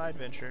little side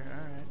venture.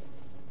 Alright.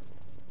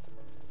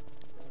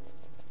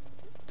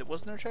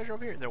 Wasn't there a treasure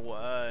over here? There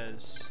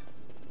was.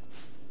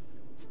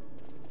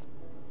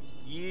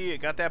 Yeah,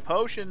 got that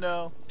potion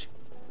though. It's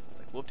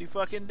like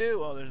whoop-de-fucking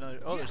do. Oh, there's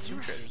another. Oh, there's two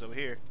treasures over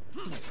here.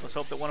 Let's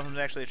hope that one of them is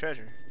actually a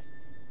treasure.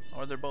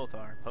 Or they both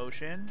are.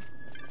 Potion.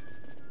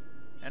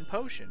 And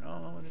potion.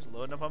 Oh, we're just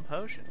loading up on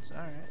potions.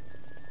 Alright.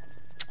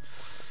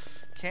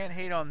 Can't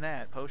hate on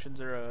that.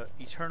 Potions are a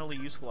eternally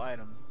useful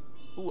item.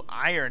 Ooh,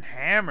 iron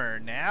hammer.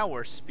 Now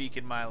we're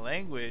speaking my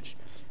language.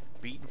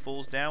 Beating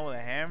fools down with a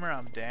hammer.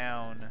 I'm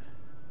down.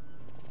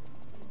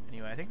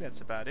 Anyway, I think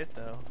that's about it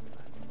though.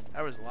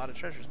 There was a lot of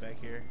treasures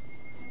back here.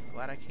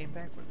 Glad I came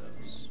back for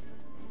those.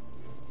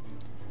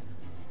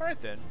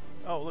 Alright then.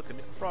 Oh, look, a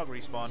frog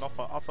respawned.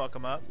 I'll fuck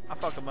him up. I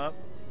fucked with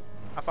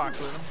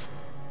him.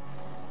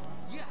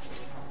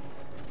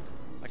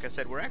 Like I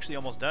said, we're actually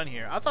almost done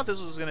here. I thought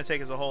this was going to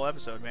take us a whole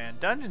episode, man.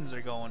 Dungeons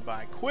are going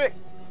by quick.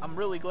 I'm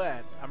really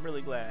glad.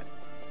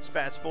 This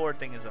fast forward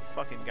thing is a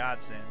fucking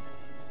godsend.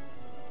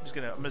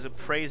 I'm gonna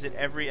praise it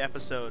every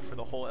episode for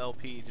the whole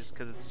LP just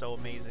because it's so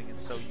amazing and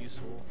so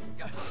useful.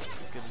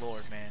 Good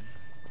lord, man.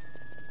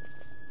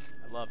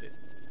 I love it.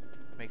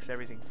 Makes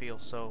everything feel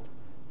so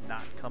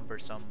not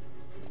cumbersome.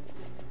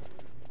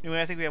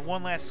 Anyway, I think we have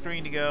one last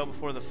screen to go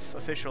before the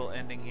official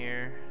ending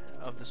here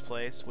of this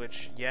place,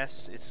 which,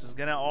 yes, it's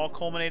gonna all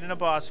culminate in a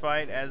boss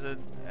fight as an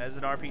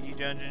RPG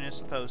dungeon is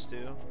supposed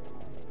to.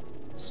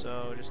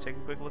 So just take a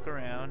quick look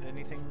around.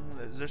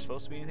 Is there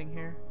supposed to be anything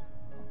here?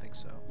 I don't think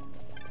so.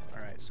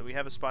 Alright, so we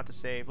have a spot to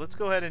save. Let's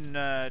go ahead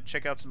and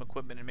check out some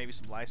equipment and maybe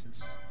some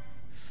license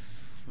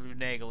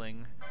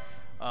finagling.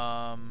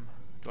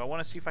 Do I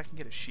want to see if I can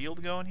get a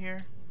shield going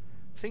here?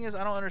 The thing is,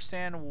 I don't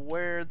understand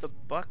where the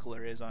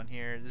buckler is on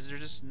here. Is there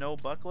just no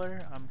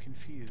buckler? I'm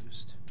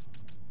confused.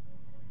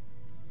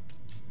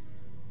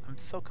 I'm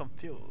so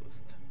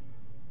confused.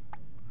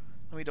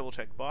 Let me double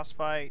check. Boss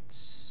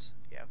fights.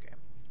 Yeah, okay.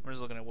 We're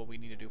just looking at what we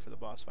need to do for the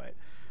boss fight.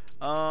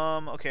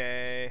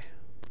 Okay.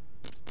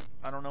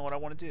 I don't know what I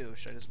want to do.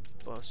 Should I just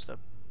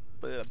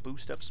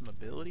boost up some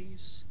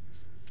abilities?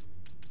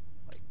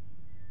 Like,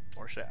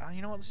 or should I?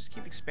 You know what? Let's just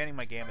keep expanding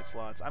my gambit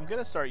slots. I'm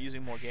gonna start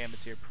using more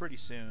gambits here pretty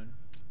soon.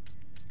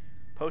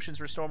 Potions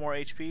restore more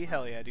HP.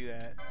 Hell yeah, do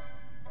that.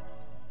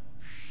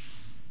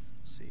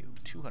 Let's see,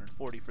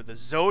 240 for the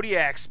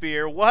Zodiac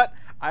Spear. What?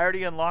 I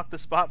already unlocked the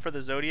spot for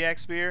the Zodiac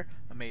Spear.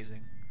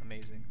 Amazing,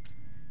 amazing.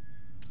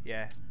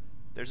 Yeah.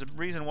 There's a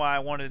reason why I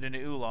wanted an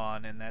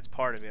Ulan, and that's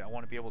part of it. I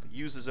want to be able to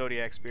use the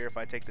Zodiac Spear if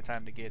I take the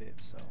time to get it,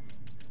 so.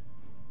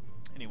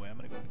 Anyway, I'm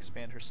going to go and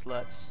expand her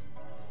sluts.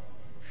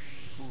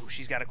 Ooh,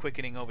 she's got a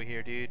quickening over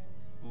here, dude.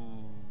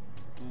 Ooh,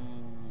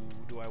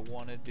 do I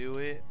want to do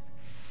it?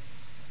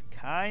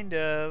 Kind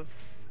of.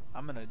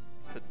 I'm going to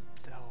put...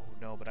 Oh,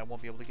 no, but I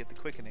won't be able to get the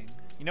quickening.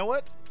 You know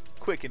what?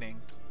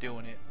 Quickening.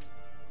 Doing it.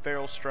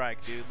 Feral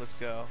Strike, dude. Let's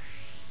go.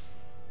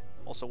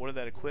 Also, what did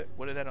that equip?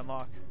 What did that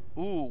unlock?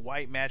 Ooh,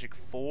 White Magic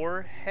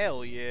 4.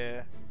 Hell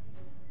yeah.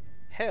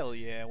 Hell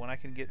yeah. When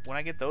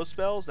I get those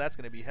spells, that's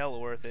gonna be hella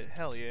worth it.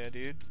 Hell yeah,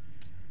 dude.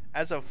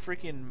 As a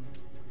freaking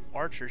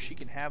archer, she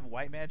can have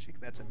white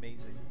magic. That's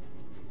amazing.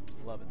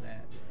 Loving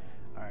that.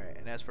 Alright,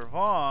 and as for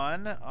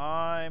Vaughn,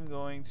 I'm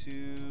going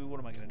to... What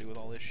am I gonna do with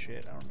all this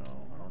shit? I don't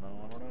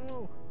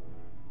know.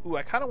 Ooh,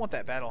 I kinda want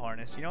that battle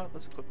harness. You know what?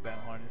 Let's equip the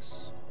battle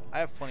harness. I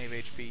have plenty of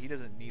HP. He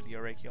doesn't need the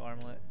Oracular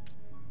Armlet.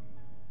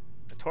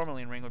 A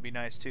Tourmaline Ring would be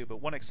nice too,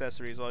 but one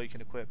accessory is all you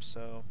can equip,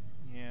 so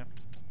yeah.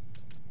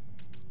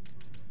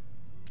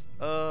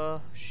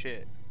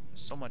 Shit.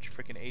 So much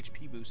freaking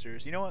HP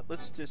boosters. You know what?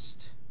 Let's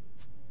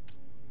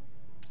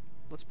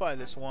buy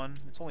this one.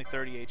 It's only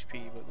 30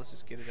 HP, but let's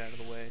just get it out of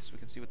the way so we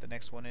can see what the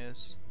next one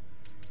is.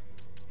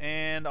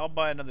 And I'll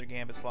buy another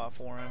Gambit slot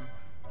for him.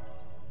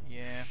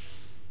 Yeah.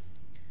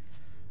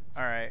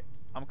 Alright.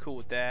 I'm cool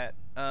with that.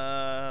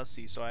 Let's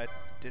see. So I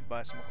did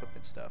buy some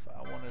equipment stuff.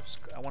 I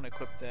want to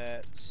equip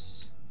that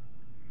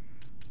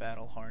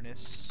battle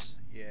harness.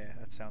 Yeah,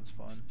 that sounds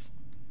fun.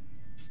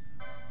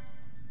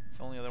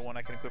 The only other one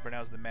I can equip right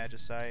now is the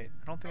Magicite.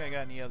 I don't think I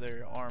got any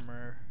other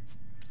armor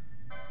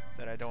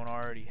that I don't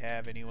already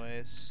have,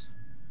 anyways.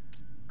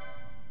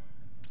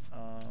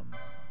 Yeah,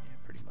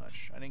 pretty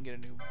much. I didn't get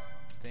a new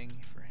thing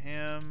for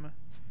him.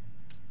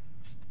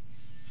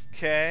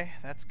 Okay,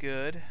 that's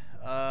good.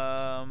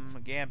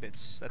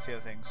 Gambits, that's the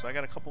other thing. So I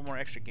got a couple more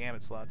extra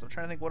Gambit slots. I'm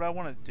trying to think what I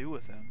want to do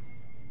with them.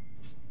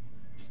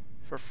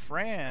 For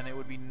Fran, it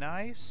would be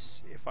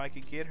nice if I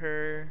could get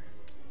her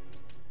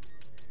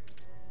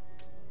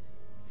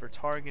for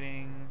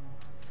targeting.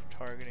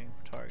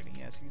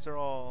 Yes, these are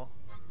all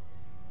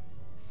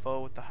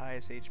foe with the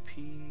highest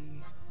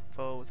HP,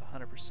 foe with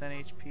 100%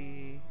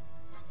 HP.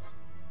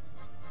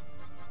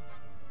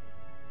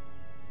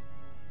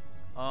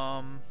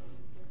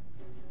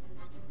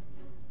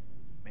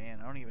 Man,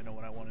 I don't even know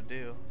what I want to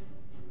do.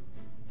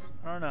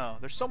 I don't know.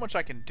 There's so much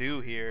I can do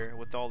here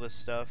with all this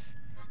stuff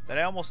that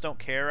I almost don't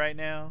care right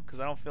now, because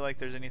I don't feel like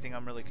there's anything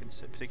I'm really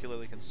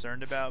particularly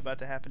concerned about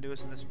to happen to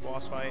us in this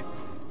boss fight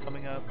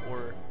coming up,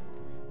 or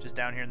just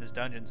down here in this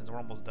dungeon since we're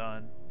almost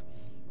done.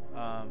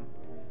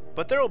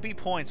 But there will be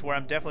points where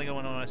I'm definitely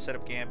going to want to set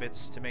up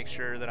gambits to make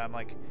sure that I'm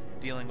like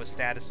dealing with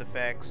status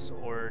effects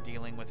or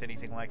dealing with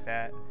anything like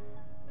that.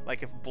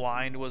 Like if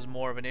blind was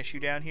more of an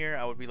issue down here,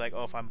 I would be like,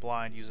 oh, if I'm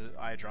blind, use an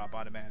eye drop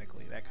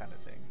automatically, that kind of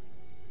thing.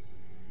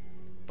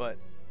 But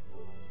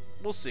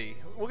we'll see.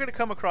 We're going to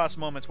come across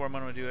moments where I'm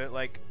going to do it.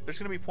 Like, there's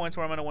going to be points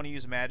where I'm going to want to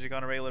use magic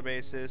on a regular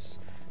basis,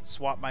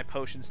 swap my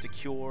potions to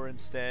cure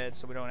instead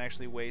so we don't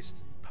actually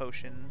waste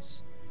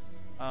potions.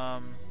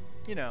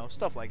 You know,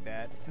 stuff like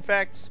that. In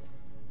fact,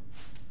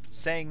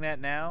 saying that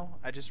now,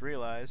 I just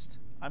realized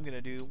I'm going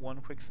to do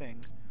one quick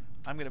thing.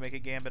 I'm going to make a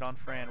gambit on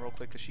Fran real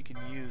quick because she can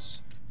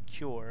use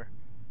cure.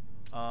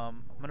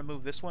 I'm going to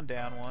move this one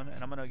down one,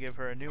 and I'm going to give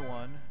her a new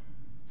one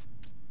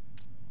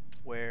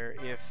where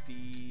if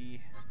the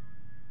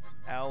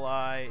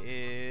ally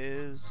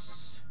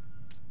is...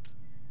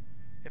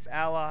 If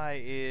ally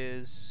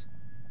is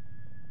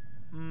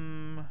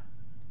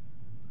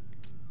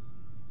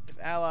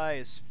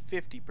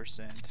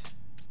 50%,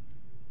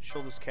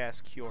 she'll just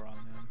cast cure on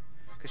them.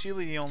 Because she'll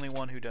be the only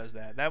one who does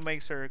that. That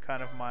makes her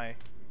kind of my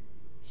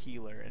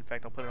healer. In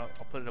fact, I'll put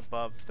it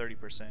above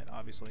 30%,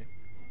 obviously.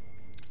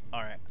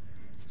 Alright.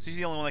 So she's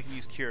the only one that can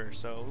use cure,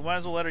 so we might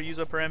as well let her use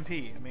up her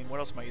MP. I mean, what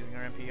else am I using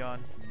her MP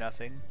on?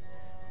 Nothing.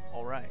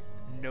 Alright.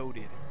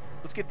 Noted.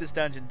 Let's get this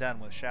dungeon done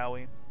with, shall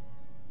we?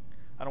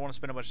 I don't want to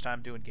spend a bunch of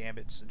time doing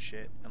gambits and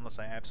shit, unless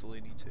I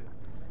absolutely need to.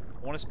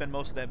 I want to spend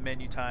most of that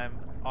menu time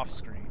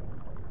off-screen,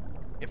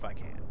 if I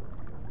can.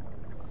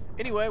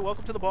 Anyway,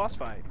 welcome to the boss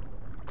fight.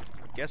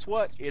 Guess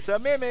what? It's a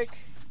mimic!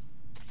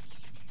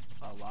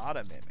 A lot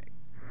of mimic.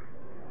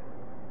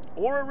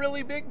 Or a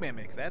really big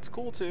mimic. That's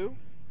cool, too.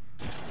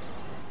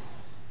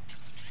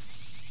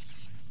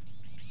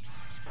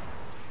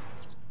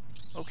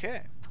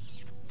 Okay.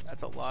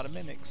 That's a lot of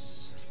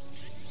mimics.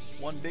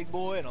 One big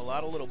boy and a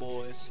lot of little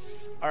boys.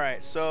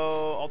 Alright,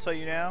 so I'll tell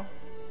you now.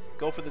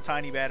 Go for the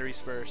tiny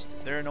batteries first.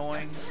 They're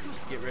annoying.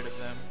 Get rid of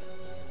them.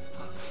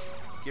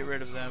 Get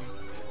rid of them.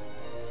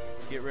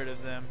 Get rid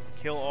of them.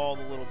 Kill all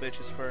the little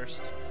bitches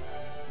first.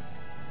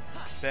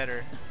 It's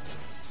better.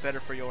 It's better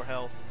for your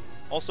health.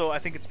 Also, I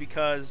think it's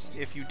because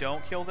if you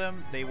don't kill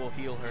them, they will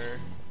heal her.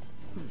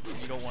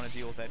 You don't want to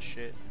deal with that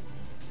shit.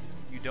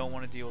 You don't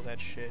want to deal with that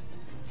shit.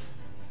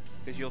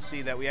 Because you'll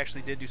see that we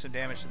actually did do some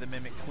damage to the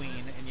Mimic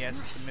Queen. And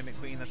yes, it's a Mimic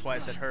Queen, that's why I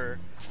said her.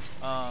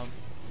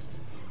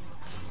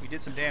 We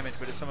did some damage,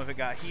 but some of it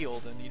got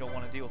healed, and you don't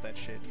want to deal with that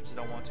shit. You just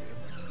don't want to.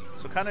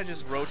 So kind of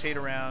just rotate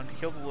around,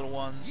 kill the little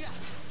ones.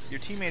 Your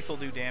teammates will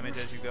do damage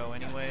as you go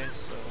anyways,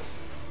 so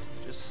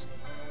just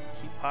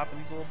keep popping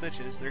these little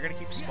bitches. They're going to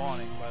keep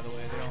spawning, by the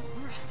way.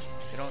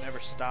 They don't ever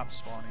stop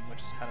spawning,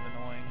 which is kind of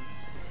annoying.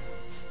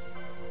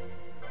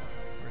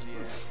 Where's he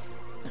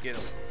at? Get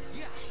him.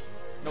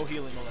 No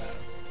healing allowed.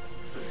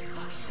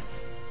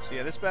 So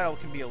yeah, this battle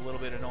can be a little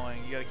bit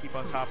annoying. You gotta keep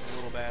on top of the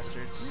little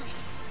bastards.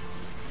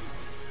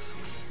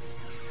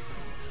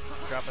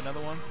 Drop another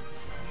one?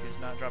 She has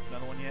not dropped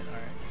another one yet?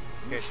 Alright.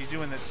 Okay, she's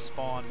doing that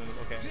spawn move.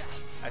 Okay.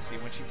 I see.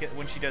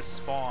 When she does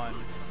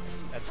spawn,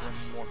 that's when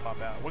more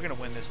pop out. We're gonna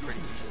win this pretty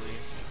easily,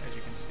 as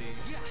you can see.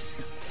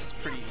 It's a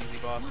pretty easy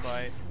boss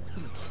fight.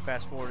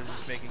 Fast forward is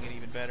just making it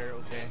even better.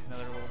 Okay,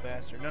 another little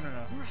bastard. No.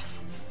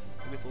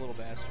 With the little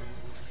bastard.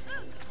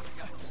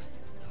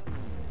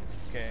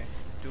 Okay.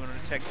 Doing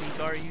a technique,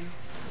 are you?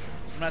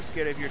 I'm not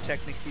scared of your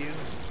technique, you.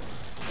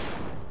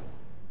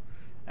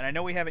 And I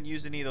know we haven't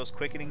used any of those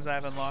quickenings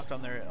I've unlocked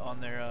on their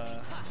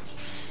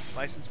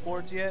license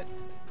boards yet.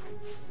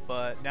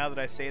 But now that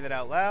I say that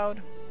out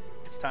loud,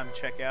 it's time to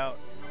check out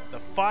the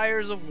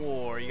Fires of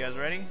War. You guys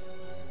ready?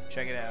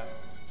 Check it out.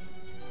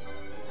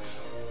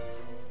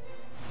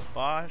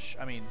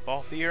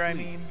 Balthier, I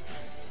mean.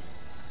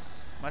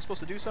 Am I supposed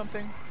to do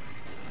something?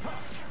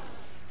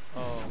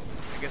 Oh,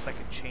 I guess I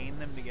could chain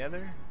them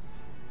together?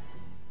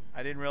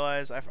 I didn't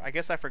realize. I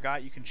guess I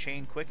forgot you can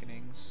chain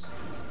quickenings.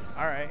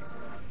 Alright.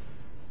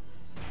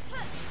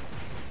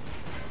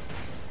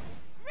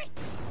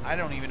 I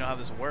don't even know how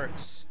this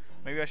works.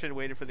 Maybe I should have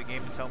waited for the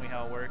game to tell me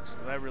how it works,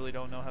 because I really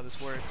don't know how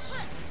this works.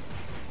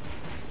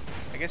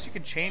 I guess you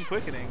can chain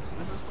quickenings.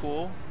 This is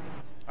cool.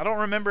 I don't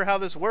remember how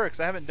this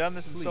works. I haven't done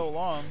this in so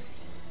long.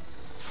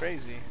 It's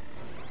crazy.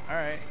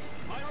 Alright.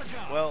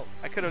 Well,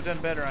 I could have done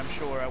better, I'm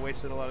sure. I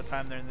wasted a lot of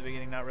time there in the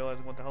beginning not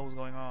realizing what the hell was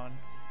going on.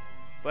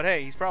 But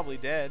hey, he's probably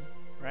dead,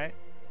 right?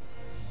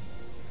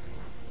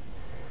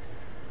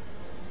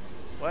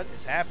 What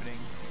is happening?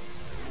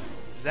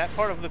 Is that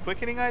part of the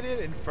quickening I did?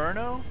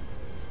 Inferno?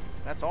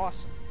 That's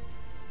awesome.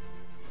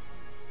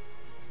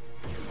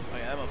 Oh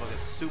yeah, that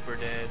motherfucker's super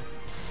dead.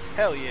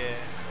 Hell yeah.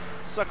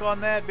 Suck on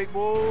that, big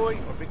boy,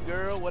 or big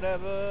girl,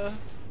 whatever.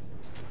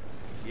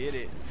 Get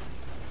it.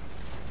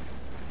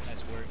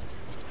 Nice work.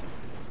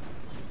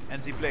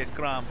 And the place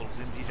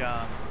crumbles in the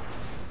jam.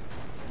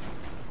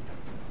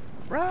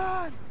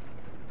 Run!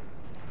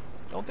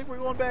 Don't think we're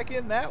going back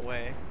in that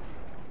way.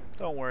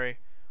 Don't worry.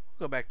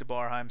 We'll go back to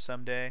Barheim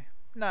someday.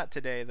 Not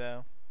today,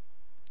 though.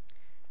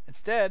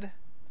 Instead,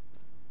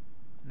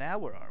 now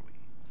where are we?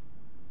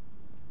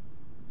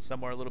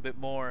 Somewhere a little bit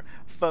more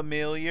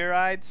familiar,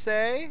 I'd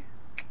say.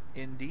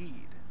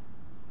 Indeed.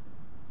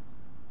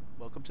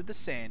 Welcome to the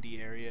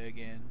sandy area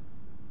again.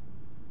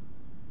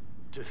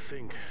 To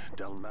think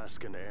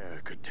Dalmascan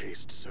air could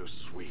taste so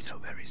sweet. So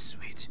very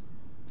sweet.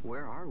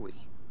 Where are we?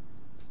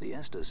 The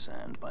Estes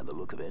Sand, by the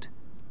look of it.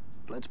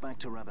 Let's back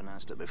to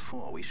Rabanasta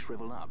before we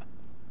shrivel up.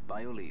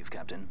 By your leave,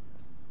 Captain.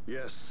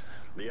 Yes,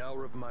 the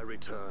hour of my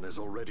return is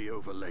already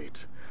over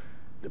late.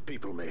 The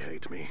people may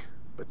hate me,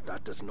 but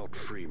that does not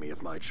free me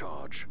of my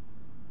charge.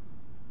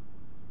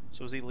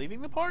 So is he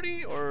leaving the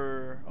party,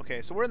 or...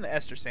 Okay, so we're in the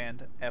Ester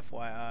Sand,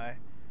 FYI.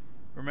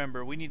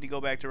 Remember, we need to go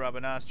back to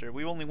Rabanasta.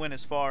 We only went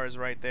as far as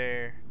right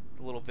there,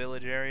 the little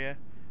village area.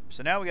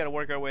 So now we got to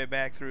work our way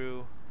back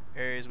through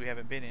areas we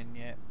haven't been in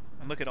yet.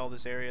 And look at all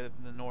this area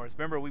in the north.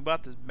 Remember, we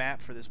bought this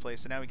map for this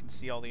place, so now we can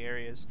see all the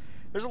areas.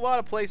 There's a lot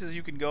of places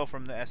you can go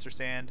from the Ester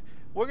Sand.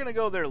 We're gonna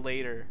go there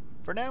later.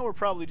 For now, we're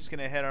probably just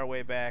gonna head our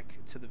way back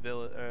to the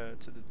village,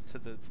 to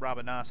the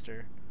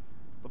Rabanasta.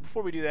 But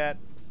before we do that,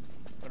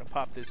 I'm gonna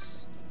pop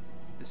this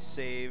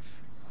save.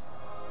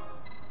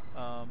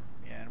 Yeah,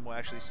 and we'll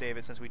actually save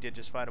it since we did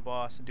just fight a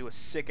boss and do a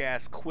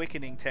sick-ass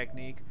quickening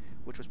technique,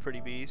 which was pretty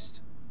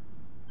beast.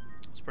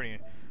 I was pretty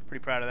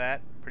proud of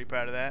that. Pretty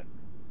proud of that.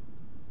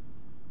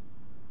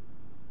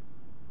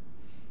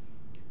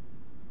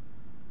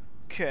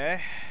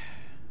 Okay.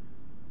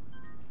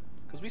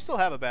 Because we still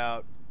have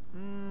about,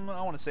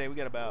 I want to say we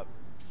got about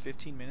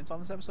 15 minutes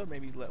on this episode,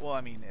 maybe. Well, I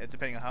mean,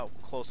 depending on how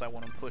close I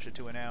want to push it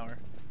to an hour.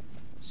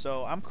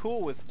 So I'm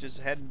cool with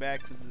just heading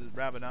back to the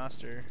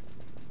Rabanasta.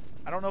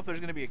 I don't know if there's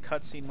going to be a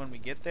cutscene when we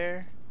get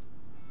there,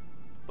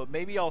 but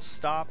maybe I'll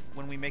stop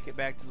when we make it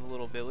back to the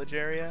little village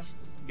area.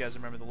 You guys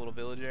remember the little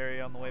village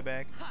area on the way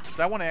back? Because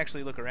I want to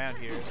actually look around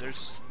here.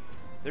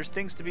 There's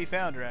things to be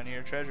found around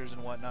here, treasures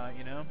and whatnot,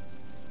 you know?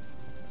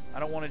 I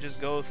don't want to just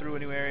go through a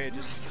new area,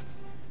 just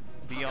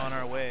be on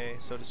our way,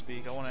 so to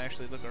speak. I want to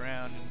actually look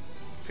around and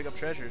pick up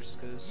treasures,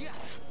 because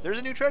there's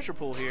a new treasure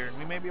pool here, and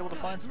we may be able to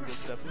find some good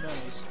stuff, who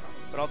knows.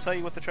 But I'll tell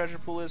you what the treasure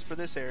pool is for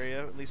this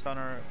area, at least on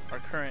our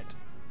current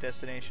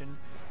destination.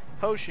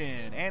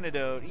 Potion,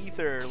 Antidote,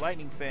 Ether,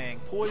 Lightning Fang,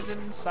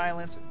 Poison,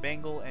 Silence,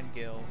 Bangle, and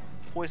Gill.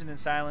 Poison and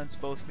Silence,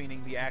 both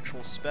meaning the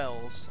actual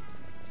spells.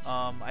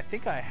 I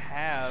think I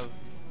have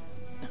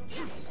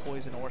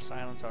Poison or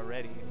Silence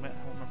already. I don't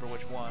remember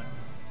which one.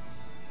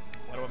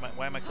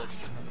 Why am I clicking?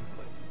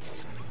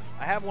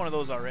 I have one of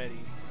those already.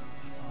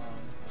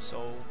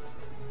 So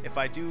if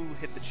I do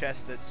hit the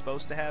chest that's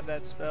supposed to have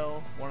that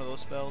spell, one of those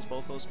spells,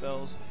 both those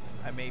spells,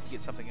 I may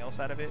get something else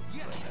out of it,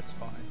 but that's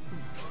fine.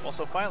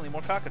 Also, finally,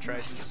 more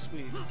cockatrices.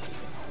 Sweet.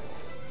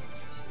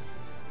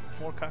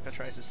 More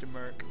cockatrices to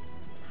murk.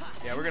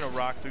 Yeah, we're gonna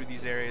rock through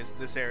this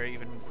area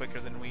even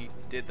quicker than we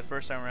did the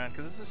first time around,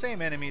 because it's the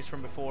same enemies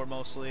from before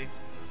mostly.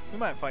 We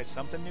might fight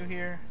something new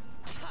here.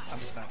 I'm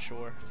just not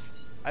sure.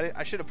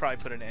 I should have probably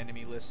put an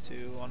enemy list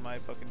too on my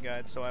fucking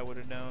guide, so I would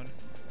have known,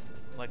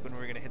 like, when we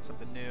were gonna hit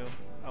something new.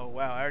 Oh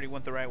wow, I already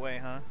went the right way,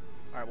 huh?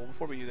 All right, well,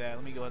 before we do that,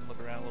 let me go ahead and look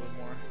around a little bit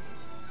more.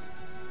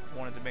 I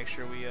wanted to make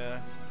sure we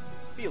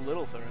be a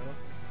little thorough.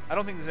 I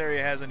don't think this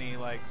area has any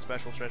like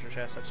special treasure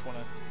chests. I just want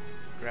to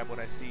grab what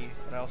I see,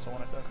 but I also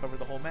want to cover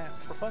the whole map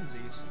for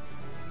funsies.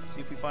 See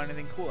if we find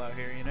anything cool out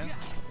here, you know?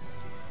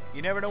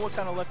 You never know what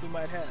kind of luck we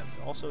might have.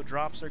 Also,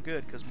 drops are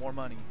good because more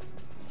money.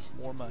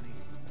 More money.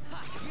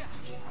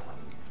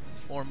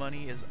 More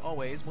money is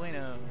always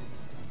bueno.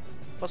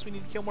 Plus, we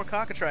need to kill more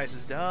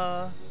cockatrices,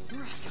 duh.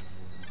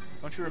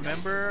 Don't you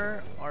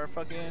remember? Our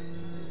fucking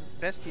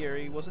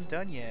bestiary wasn't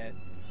done yet.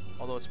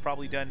 Although it's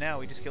probably done now.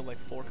 We just killed like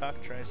 4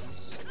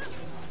 cockatrices.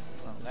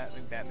 Well, I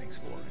think that makes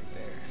 4 right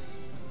there.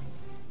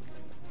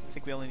 I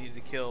think we only need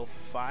to kill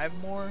 5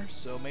 more,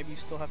 so maybe you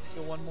still have to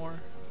kill 1 more.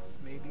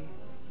 Maybe. I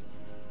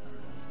don't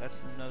know.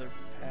 That's another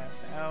path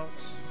out.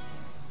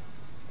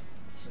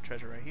 The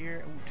treasure right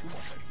here. Ooh, 2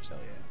 more treasures. Hell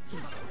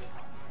yeah.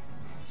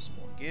 Some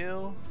more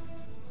gill.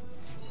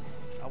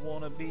 I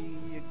wanna be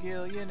a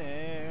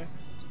gillionaire.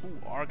 Ooh,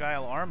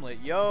 Argyle armlet.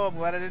 Yo, I'm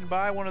glad I didn't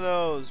buy one of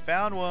those.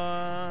 Found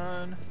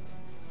one.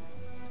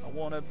 I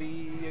wanna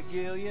be a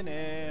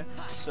gillionaire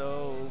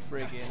so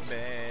friggin'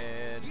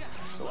 bad,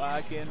 so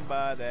I can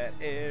buy that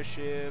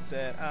airship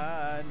that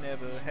I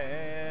never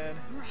had.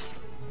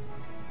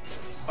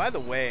 By the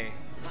way,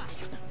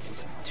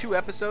 2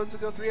 episodes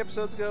ago, 3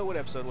 episodes ago, what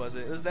episode was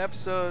it? It was the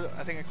episode,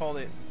 I think I called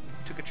it,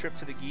 Took a Trip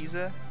to the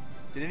Giza.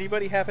 Did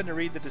anybody happen to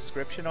read the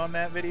description on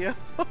that video?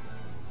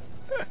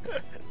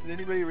 Did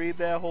anybody read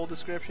that whole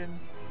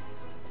description?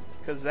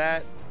 Because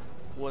that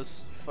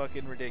was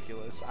fucking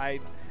ridiculous.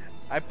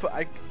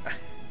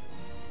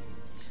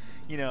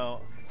 You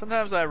know,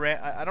 sometimes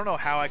I don't know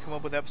how I come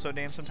up with episode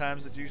names.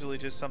 Sometimes it's usually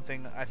just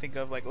something I think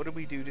of, like, what did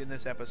we do in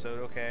this episode?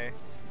 Okay,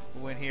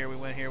 we went here,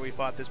 we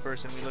fought this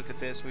person, we looked at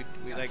this, we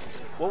like,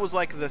 what was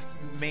like the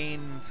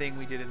main thing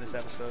we did in this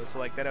episode? So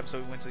like that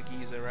episode we went to the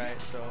Giza,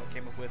 right? So I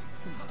came up with,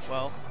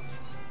 well,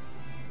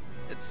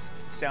 It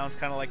sounds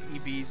kind of like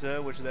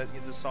Ibiza, which is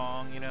the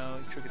song, you know,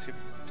 took it to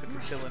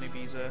kill in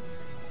Ibiza.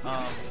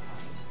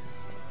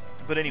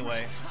 But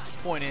anyway,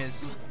 point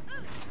is,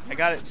 I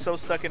got it so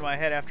stuck in my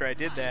head after I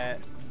did that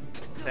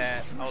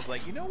I was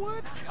like, you know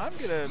what? I'm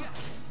gonna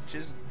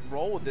just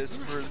roll with this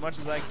for as much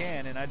as I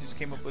can, and I just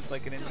came up with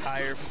like an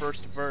entire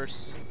first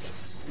verse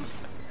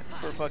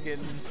for fucking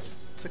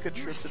Took a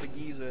Trip to the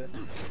Giza,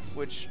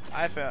 which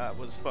I thought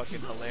was fucking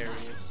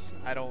hilarious.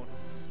 I don't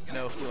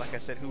know who, like I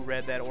said, who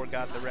read that or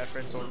got the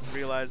reference or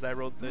realized I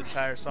wrote the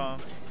entire song.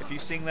 If you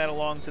sing that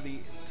along to the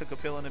Took a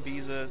Pill in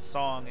Ibiza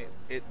song,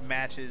 it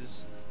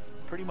matches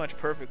pretty much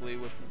perfectly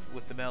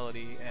with the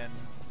melody, and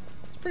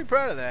I was pretty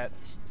proud of that.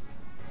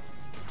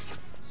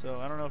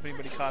 So I don't know if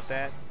anybody caught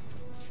that,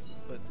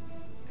 but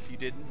if you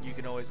didn't, you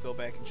can always go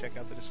back and check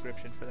out the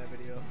description for that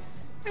video.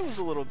 It was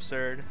a little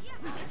absurd.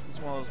 It was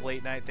one of those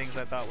late night things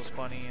I thought was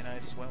funny, and I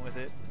just went with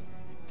it.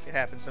 It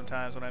happens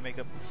sometimes when I make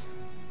up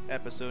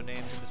episode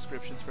names and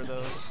descriptions for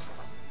those.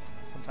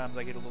 Sometimes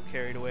I get a little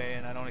carried away,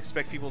 and I don't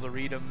expect people to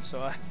read them,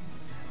 so I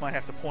might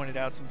have to point it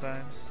out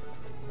sometimes.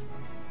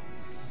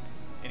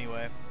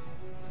 Anyway.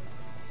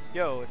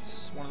 Yo,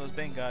 it's one of those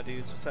Banggod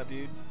dudes. What's up,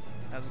 dude?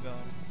 How's it going?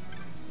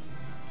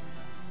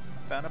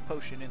 I found a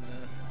potion in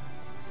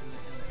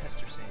the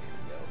Ester sand.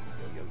 Yo.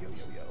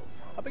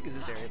 How big is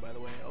this area, by the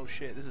way? Oh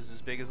shit, this is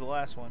as big as the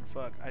last one.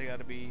 Fuck, I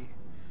gotta be...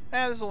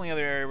 this is the only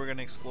other area we're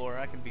gonna explore.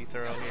 I can be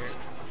thorough here.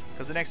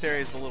 Because the next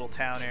area is the little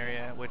town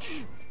area,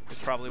 which is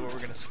probably where we're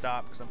gonna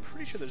stop, because I'm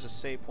pretty sure there's a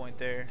save point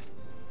there.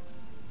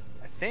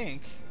 I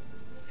think.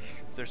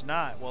 If there's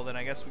not, well then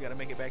I guess we gotta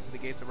make it back to the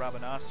gates of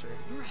Rabanastre.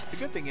 The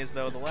good thing is,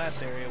 though, the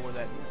last area where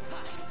that...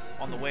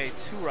 on the way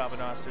to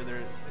Rabanastre,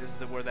 there is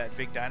where that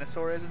big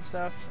dinosaur is and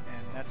stuff,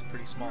 and that's a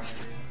pretty small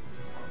area.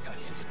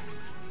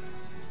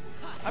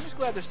 I'm just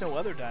glad there's no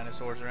other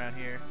dinosaurs around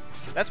here.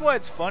 That's why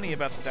it's funny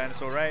about the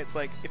dinosaur, right? It's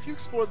like, if you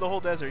explored the whole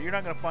desert, you're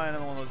not going to find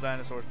another one of those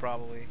dinosaurs,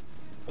 probably.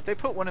 But they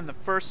put one in the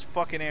first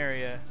fucking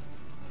area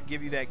to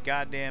give you that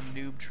goddamn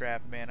noob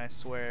trap, man, I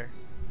swear.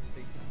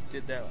 They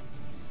did that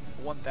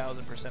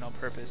 1000% on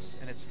purpose,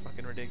 and it's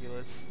fucking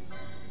ridiculous.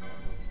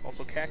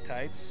 Also,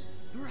 cactites.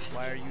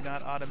 Why are you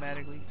not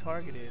automatically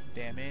targeted?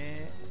 Damn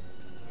it.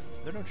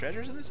 Are there no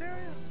treasures in this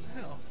area? What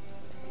the hell?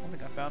 I don't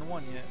think I found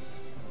one yet.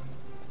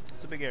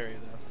 It's a big area,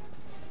 though.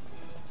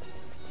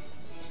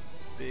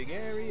 Big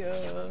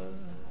area.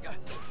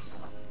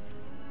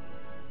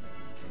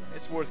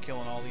 It's worth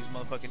killing all these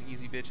motherfucking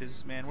easy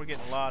bitches, man. We're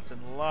getting lots and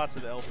lots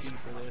of LP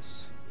for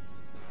this.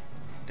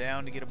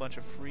 Down to get a bunch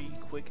of free,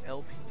 quick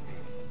LP.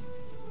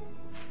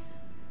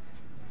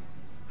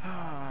 And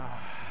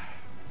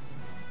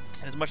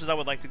as much as I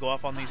would like to go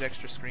off on these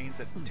extra screens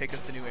that take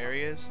us to new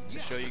areas to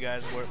show you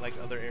guys where, like,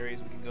 other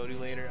areas we can go to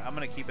later, I'm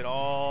gonna keep it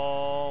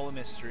all a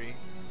mystery.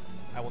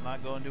 I will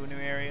not go into a new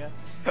area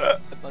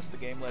unless the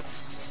game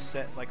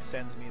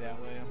sends me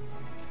that way.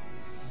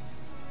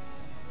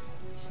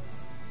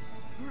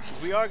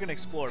 We are gonna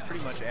explore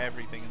pretty much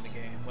everything in the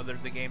game, whether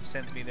the game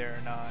sends me there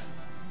or not.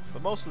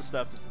 But most of the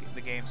stuff that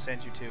the game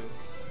sends you to,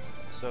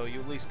 so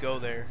you at least go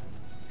there.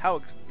 How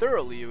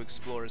thoroughly you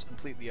explore is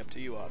completely up to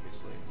you,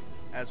 obviously,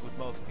 as with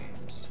most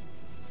games.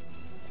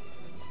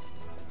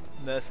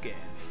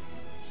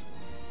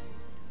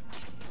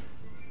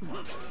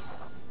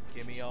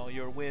 Give me all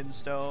your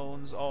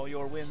windstones. All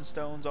your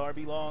windstones are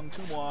belong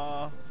to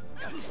moi.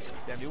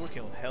 Damn, dude, we're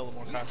killing hella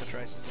more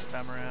cockatrices this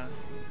time around.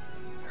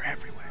 They're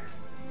everywhere.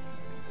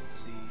 Let's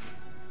see.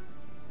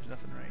 There's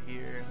nothing right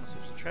here unless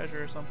there's a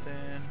treasure or something.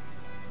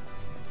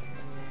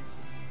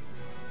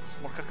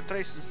 More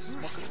cockatrices.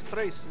 More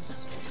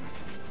cockatrices.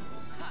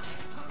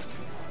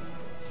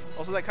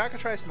 Also, that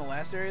cockatrice in the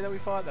last area that we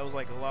fought, that was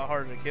like a lot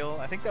harder to kill.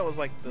 I think that was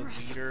like the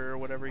leader or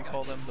whatever you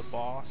call them, the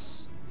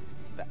boss,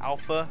 the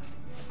alpha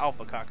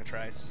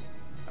cockatrice.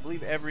 I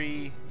believe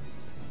every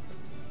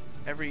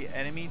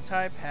enemy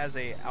type has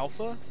a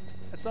alpha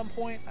at some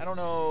point. I don't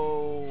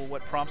know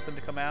what prompts them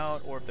to come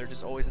out, or if they're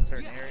just always in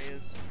certain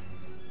areas.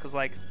 Because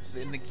like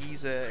in the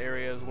Giza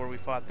areas where we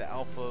fought the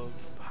alpha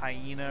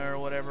hyena or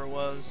whatever it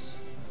was,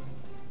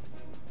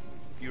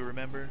 if you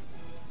remember.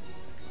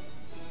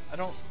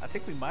 I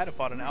think we might have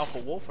fought an alpha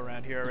wolf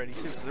around here already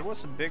too, because there was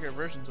some bigger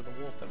versions of the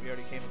wolf that we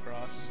already came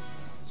across.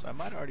 So I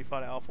might have already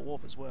fought an alpha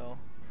wolf as well.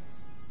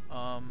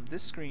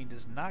 This screen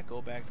does not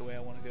go back the way I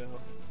want to go.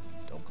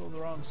 Don't go the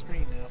wrong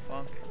screen now,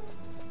 Funk.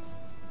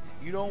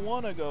 You don't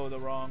want to go the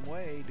wrong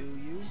way, do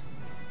you?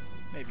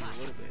 Maybe a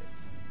little bit.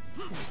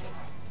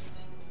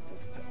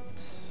 Wolf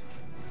pelts.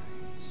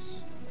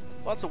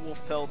 Lots of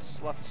wolf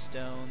pelts, lots of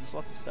stones,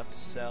 lots of stuff to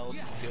sell.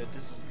 This is good.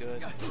 This is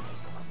good.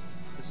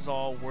 This is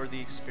all worthy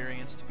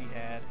experience to be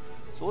had.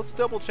 So let's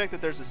double check that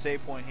there's a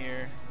save point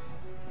here.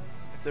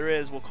 If there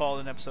is, we'll call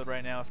it an episode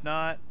right now. If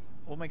not,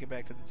 we'll make it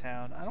back to the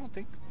town. I don't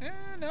think...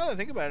 now that I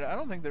think about it, I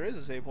don't think there is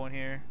a save point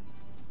here.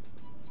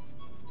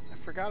 I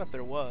forgot if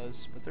there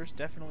was, but there's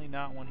definitely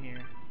not one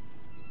here.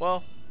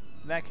 Well,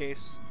 in that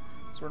case,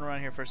 let's run around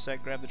here for a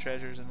sec, grab the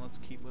treasures, and let's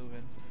keep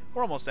moving.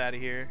 We're almost out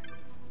of here.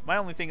 My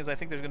only thing is I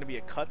think there's going to be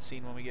a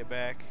cutscene when we get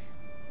back,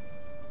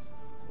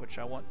 which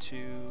I want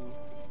to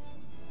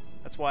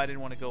That's why I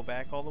didn't want to go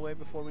back all the way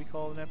before we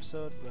called an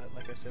episode, but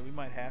like I said, we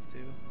might have to.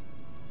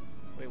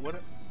 Wait,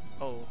 what?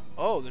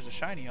 Oh, there's a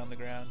shiny on the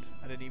ground.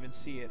 I didn't even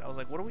see it. I was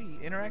like, what are we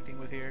interacting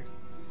with here?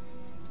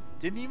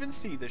 Didn't even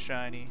see the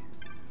shiny.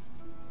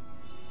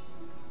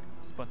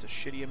 It's a bunch of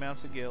shitty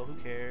amounts of gil. Who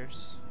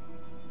cares?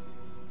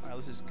 Alright,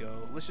 let's just go.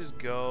 Let's just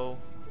go.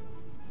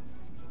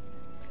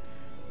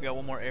 We got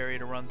one more area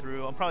to run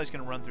through. I'm probably just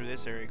going to run through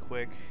this area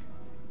quick.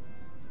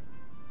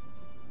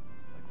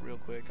 Like, real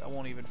quick. I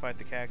won't even fight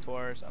the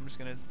cactuars. I'm just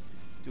going to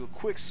do a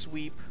quick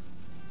sweep.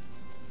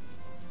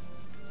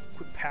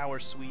 Quick power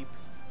sweep.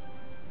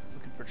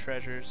 Looking for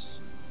treasures.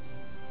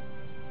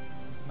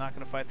 Not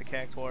going to fight the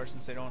cactuars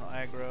since they don't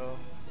aggro.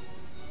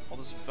 I'll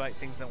just fight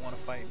things that want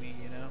to fight me,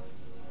 you know?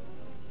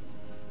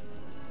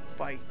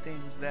 Fight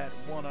things that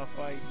want to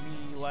fight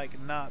me, like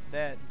not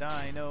that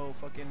dino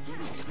fucking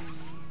boozy.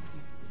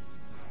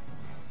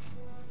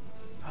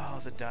 Oh,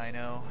 the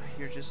dino.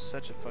 You're just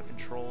such a fucking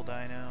troll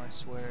dino, I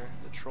swear.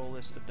 The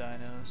trollest of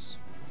dinos.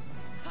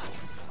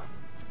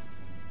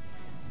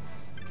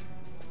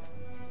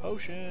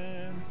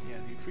 Potion! Yeah,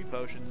 dude, free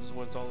potions is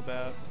what it's all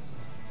about.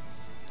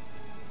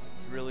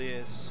 It really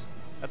is.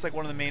 That's like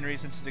one of the main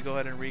reasons to go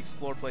ahead and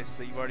re-explore places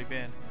that you've already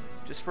been.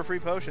 Just for free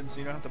potions, so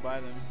you don't have to buy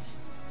them.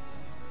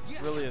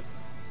 It's really a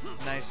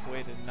nice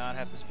way to not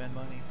have to spend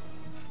money.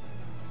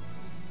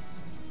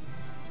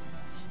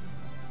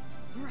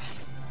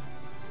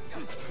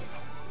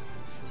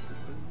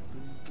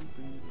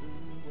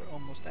 We're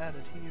almost out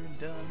of here in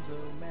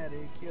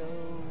Dunzo-matic,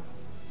 yo.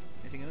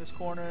 Anything in this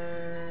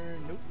corner?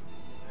 Nope.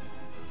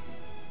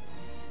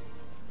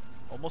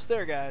 Almost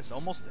there, guys.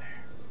 Almost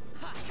there.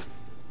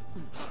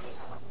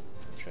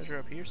 Treasure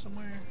up here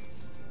somewhere?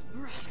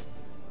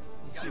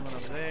 Let's see one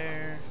over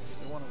there. Is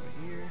there one over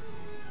here?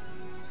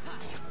 I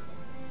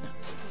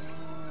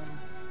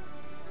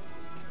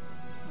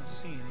don't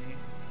see any.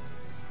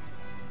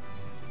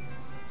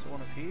 Is there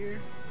one up here?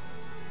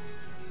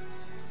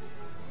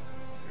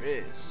 There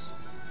is.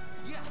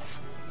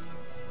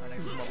 Right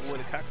next to my boy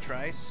the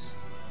cockatrice.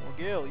 More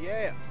gil,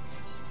 yeah!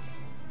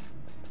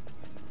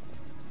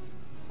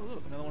 Oh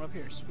look, another one up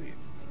here, sweet.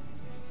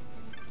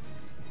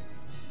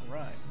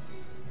 Alright.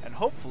 And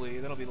hopefully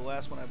that'll be the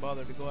last one I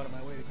bother to go out of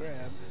my way to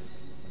grab.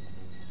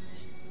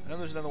 I know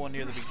there's another one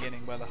near the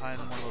beginning behind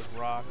one of those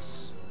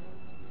rocks.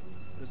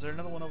 But is there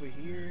another one over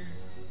here?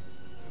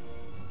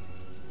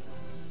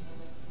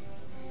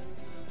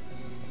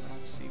 I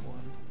don't see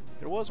one.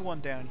 There was one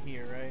down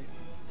here, right?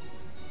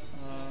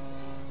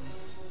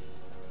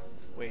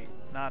 Wait,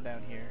 not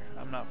down here.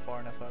 I'm not far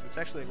enough up. It's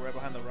actually like right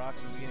behind the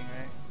rocks in the beginning,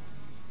 right?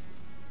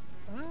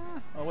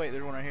 Oh wait,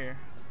 there's one right here.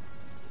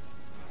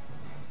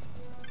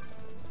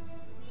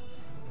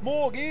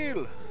 More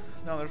gil!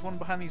 No, there's one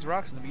behind these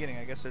rocks in the beginning.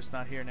 I guess it's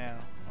not here now.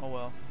 Oh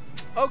well.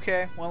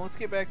 Okay, well let's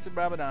get back to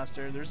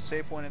Baschturd. There's a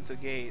save point at the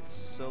gates,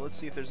 so let's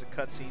see if there's a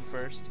cutscene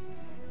first.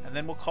 And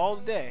then we'll call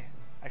it a day.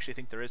 I actually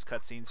think there is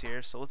cutscenes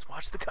here, so let's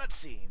watch the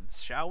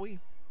cutscenes, shall we?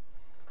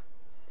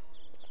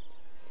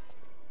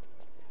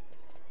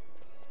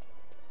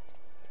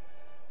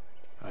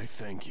 I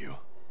thank you.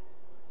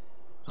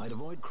 I'd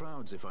avoid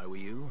crowds if I were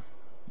you.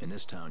 In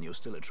this town, you're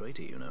still a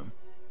traitor, you know.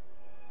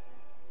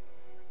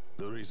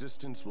 The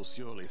Resistance will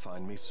surely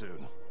find me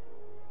soon.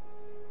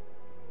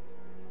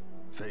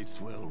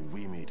 Fate's will,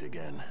 we meet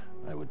again.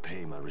 I would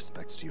pay my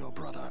respects to your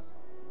brother.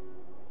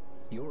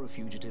 You're a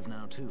fugitive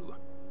now, too.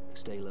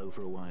 Stay low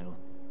for a while.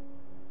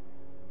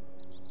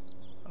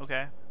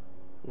 Okay.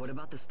 What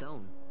about the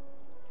stone?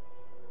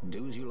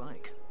 Do as you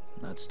like.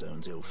 That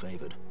stone's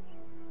ill-favored.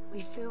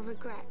 We feel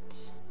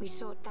regret. We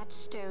sought that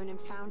stone and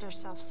found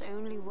ourselves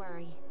only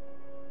worry.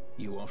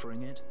 You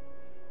offering it?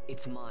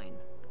 It's mine.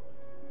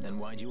 Then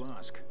why'd you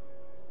ask?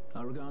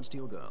 Our regards to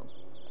your girl.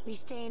 We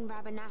stay in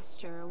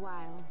Baschturd a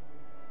while.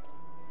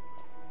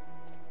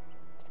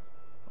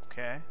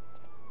 Okay.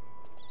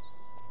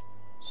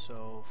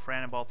 So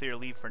Fran and Balthier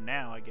leave for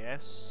now, I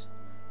guess.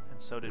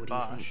 And so did What do you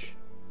Bosch. think?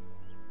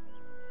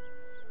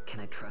 Can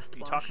I trust Are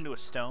you Bosch? talking to a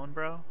stone,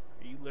 bro?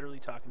 Are you literally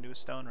talking to a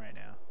stone right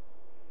now?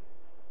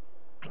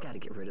 I gotta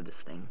get rid of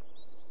this thing.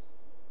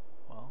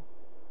 Well,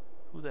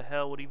 who the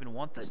hell would even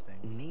want this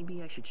But thing?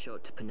 maybe I should show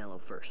it to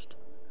Penelo first,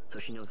 so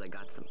she knows I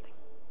got something.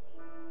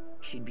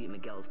 She'd be at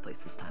Miguel's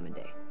place this time of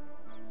day.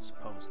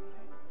 Supposedly.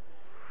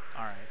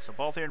 Alright, so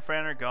Balthier and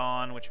Fran are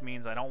gone, which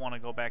means I don't want to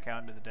go back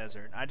out into the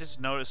desert. I just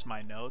noticed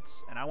my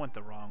notes, and I went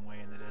the wrong way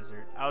in the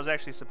desert. I was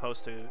actually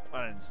supposed to...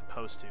 Well, I didn't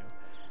supposed to,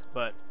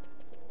 but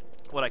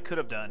what I could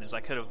have done is I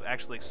could have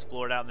actually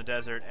explored out in the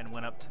desert and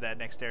went up to that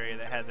next area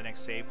that had the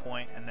next save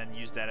point and then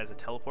used that as a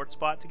teleport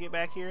spot to get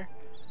back here.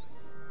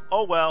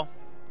 Oh well.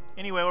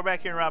 Anyway, we're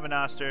back here in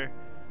Baschturd.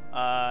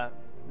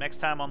 Next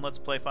time on Let's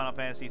Play Final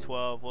Fantasy XII,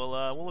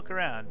 we'll look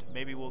around.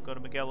 Maybe we'll go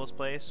to Miguelo's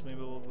place. Maybe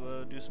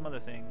we'll do some other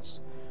things.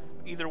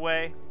 Either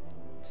way,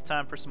 it's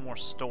time for some more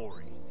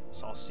story.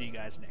 So I'll see you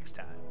guys next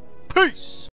time. Peace!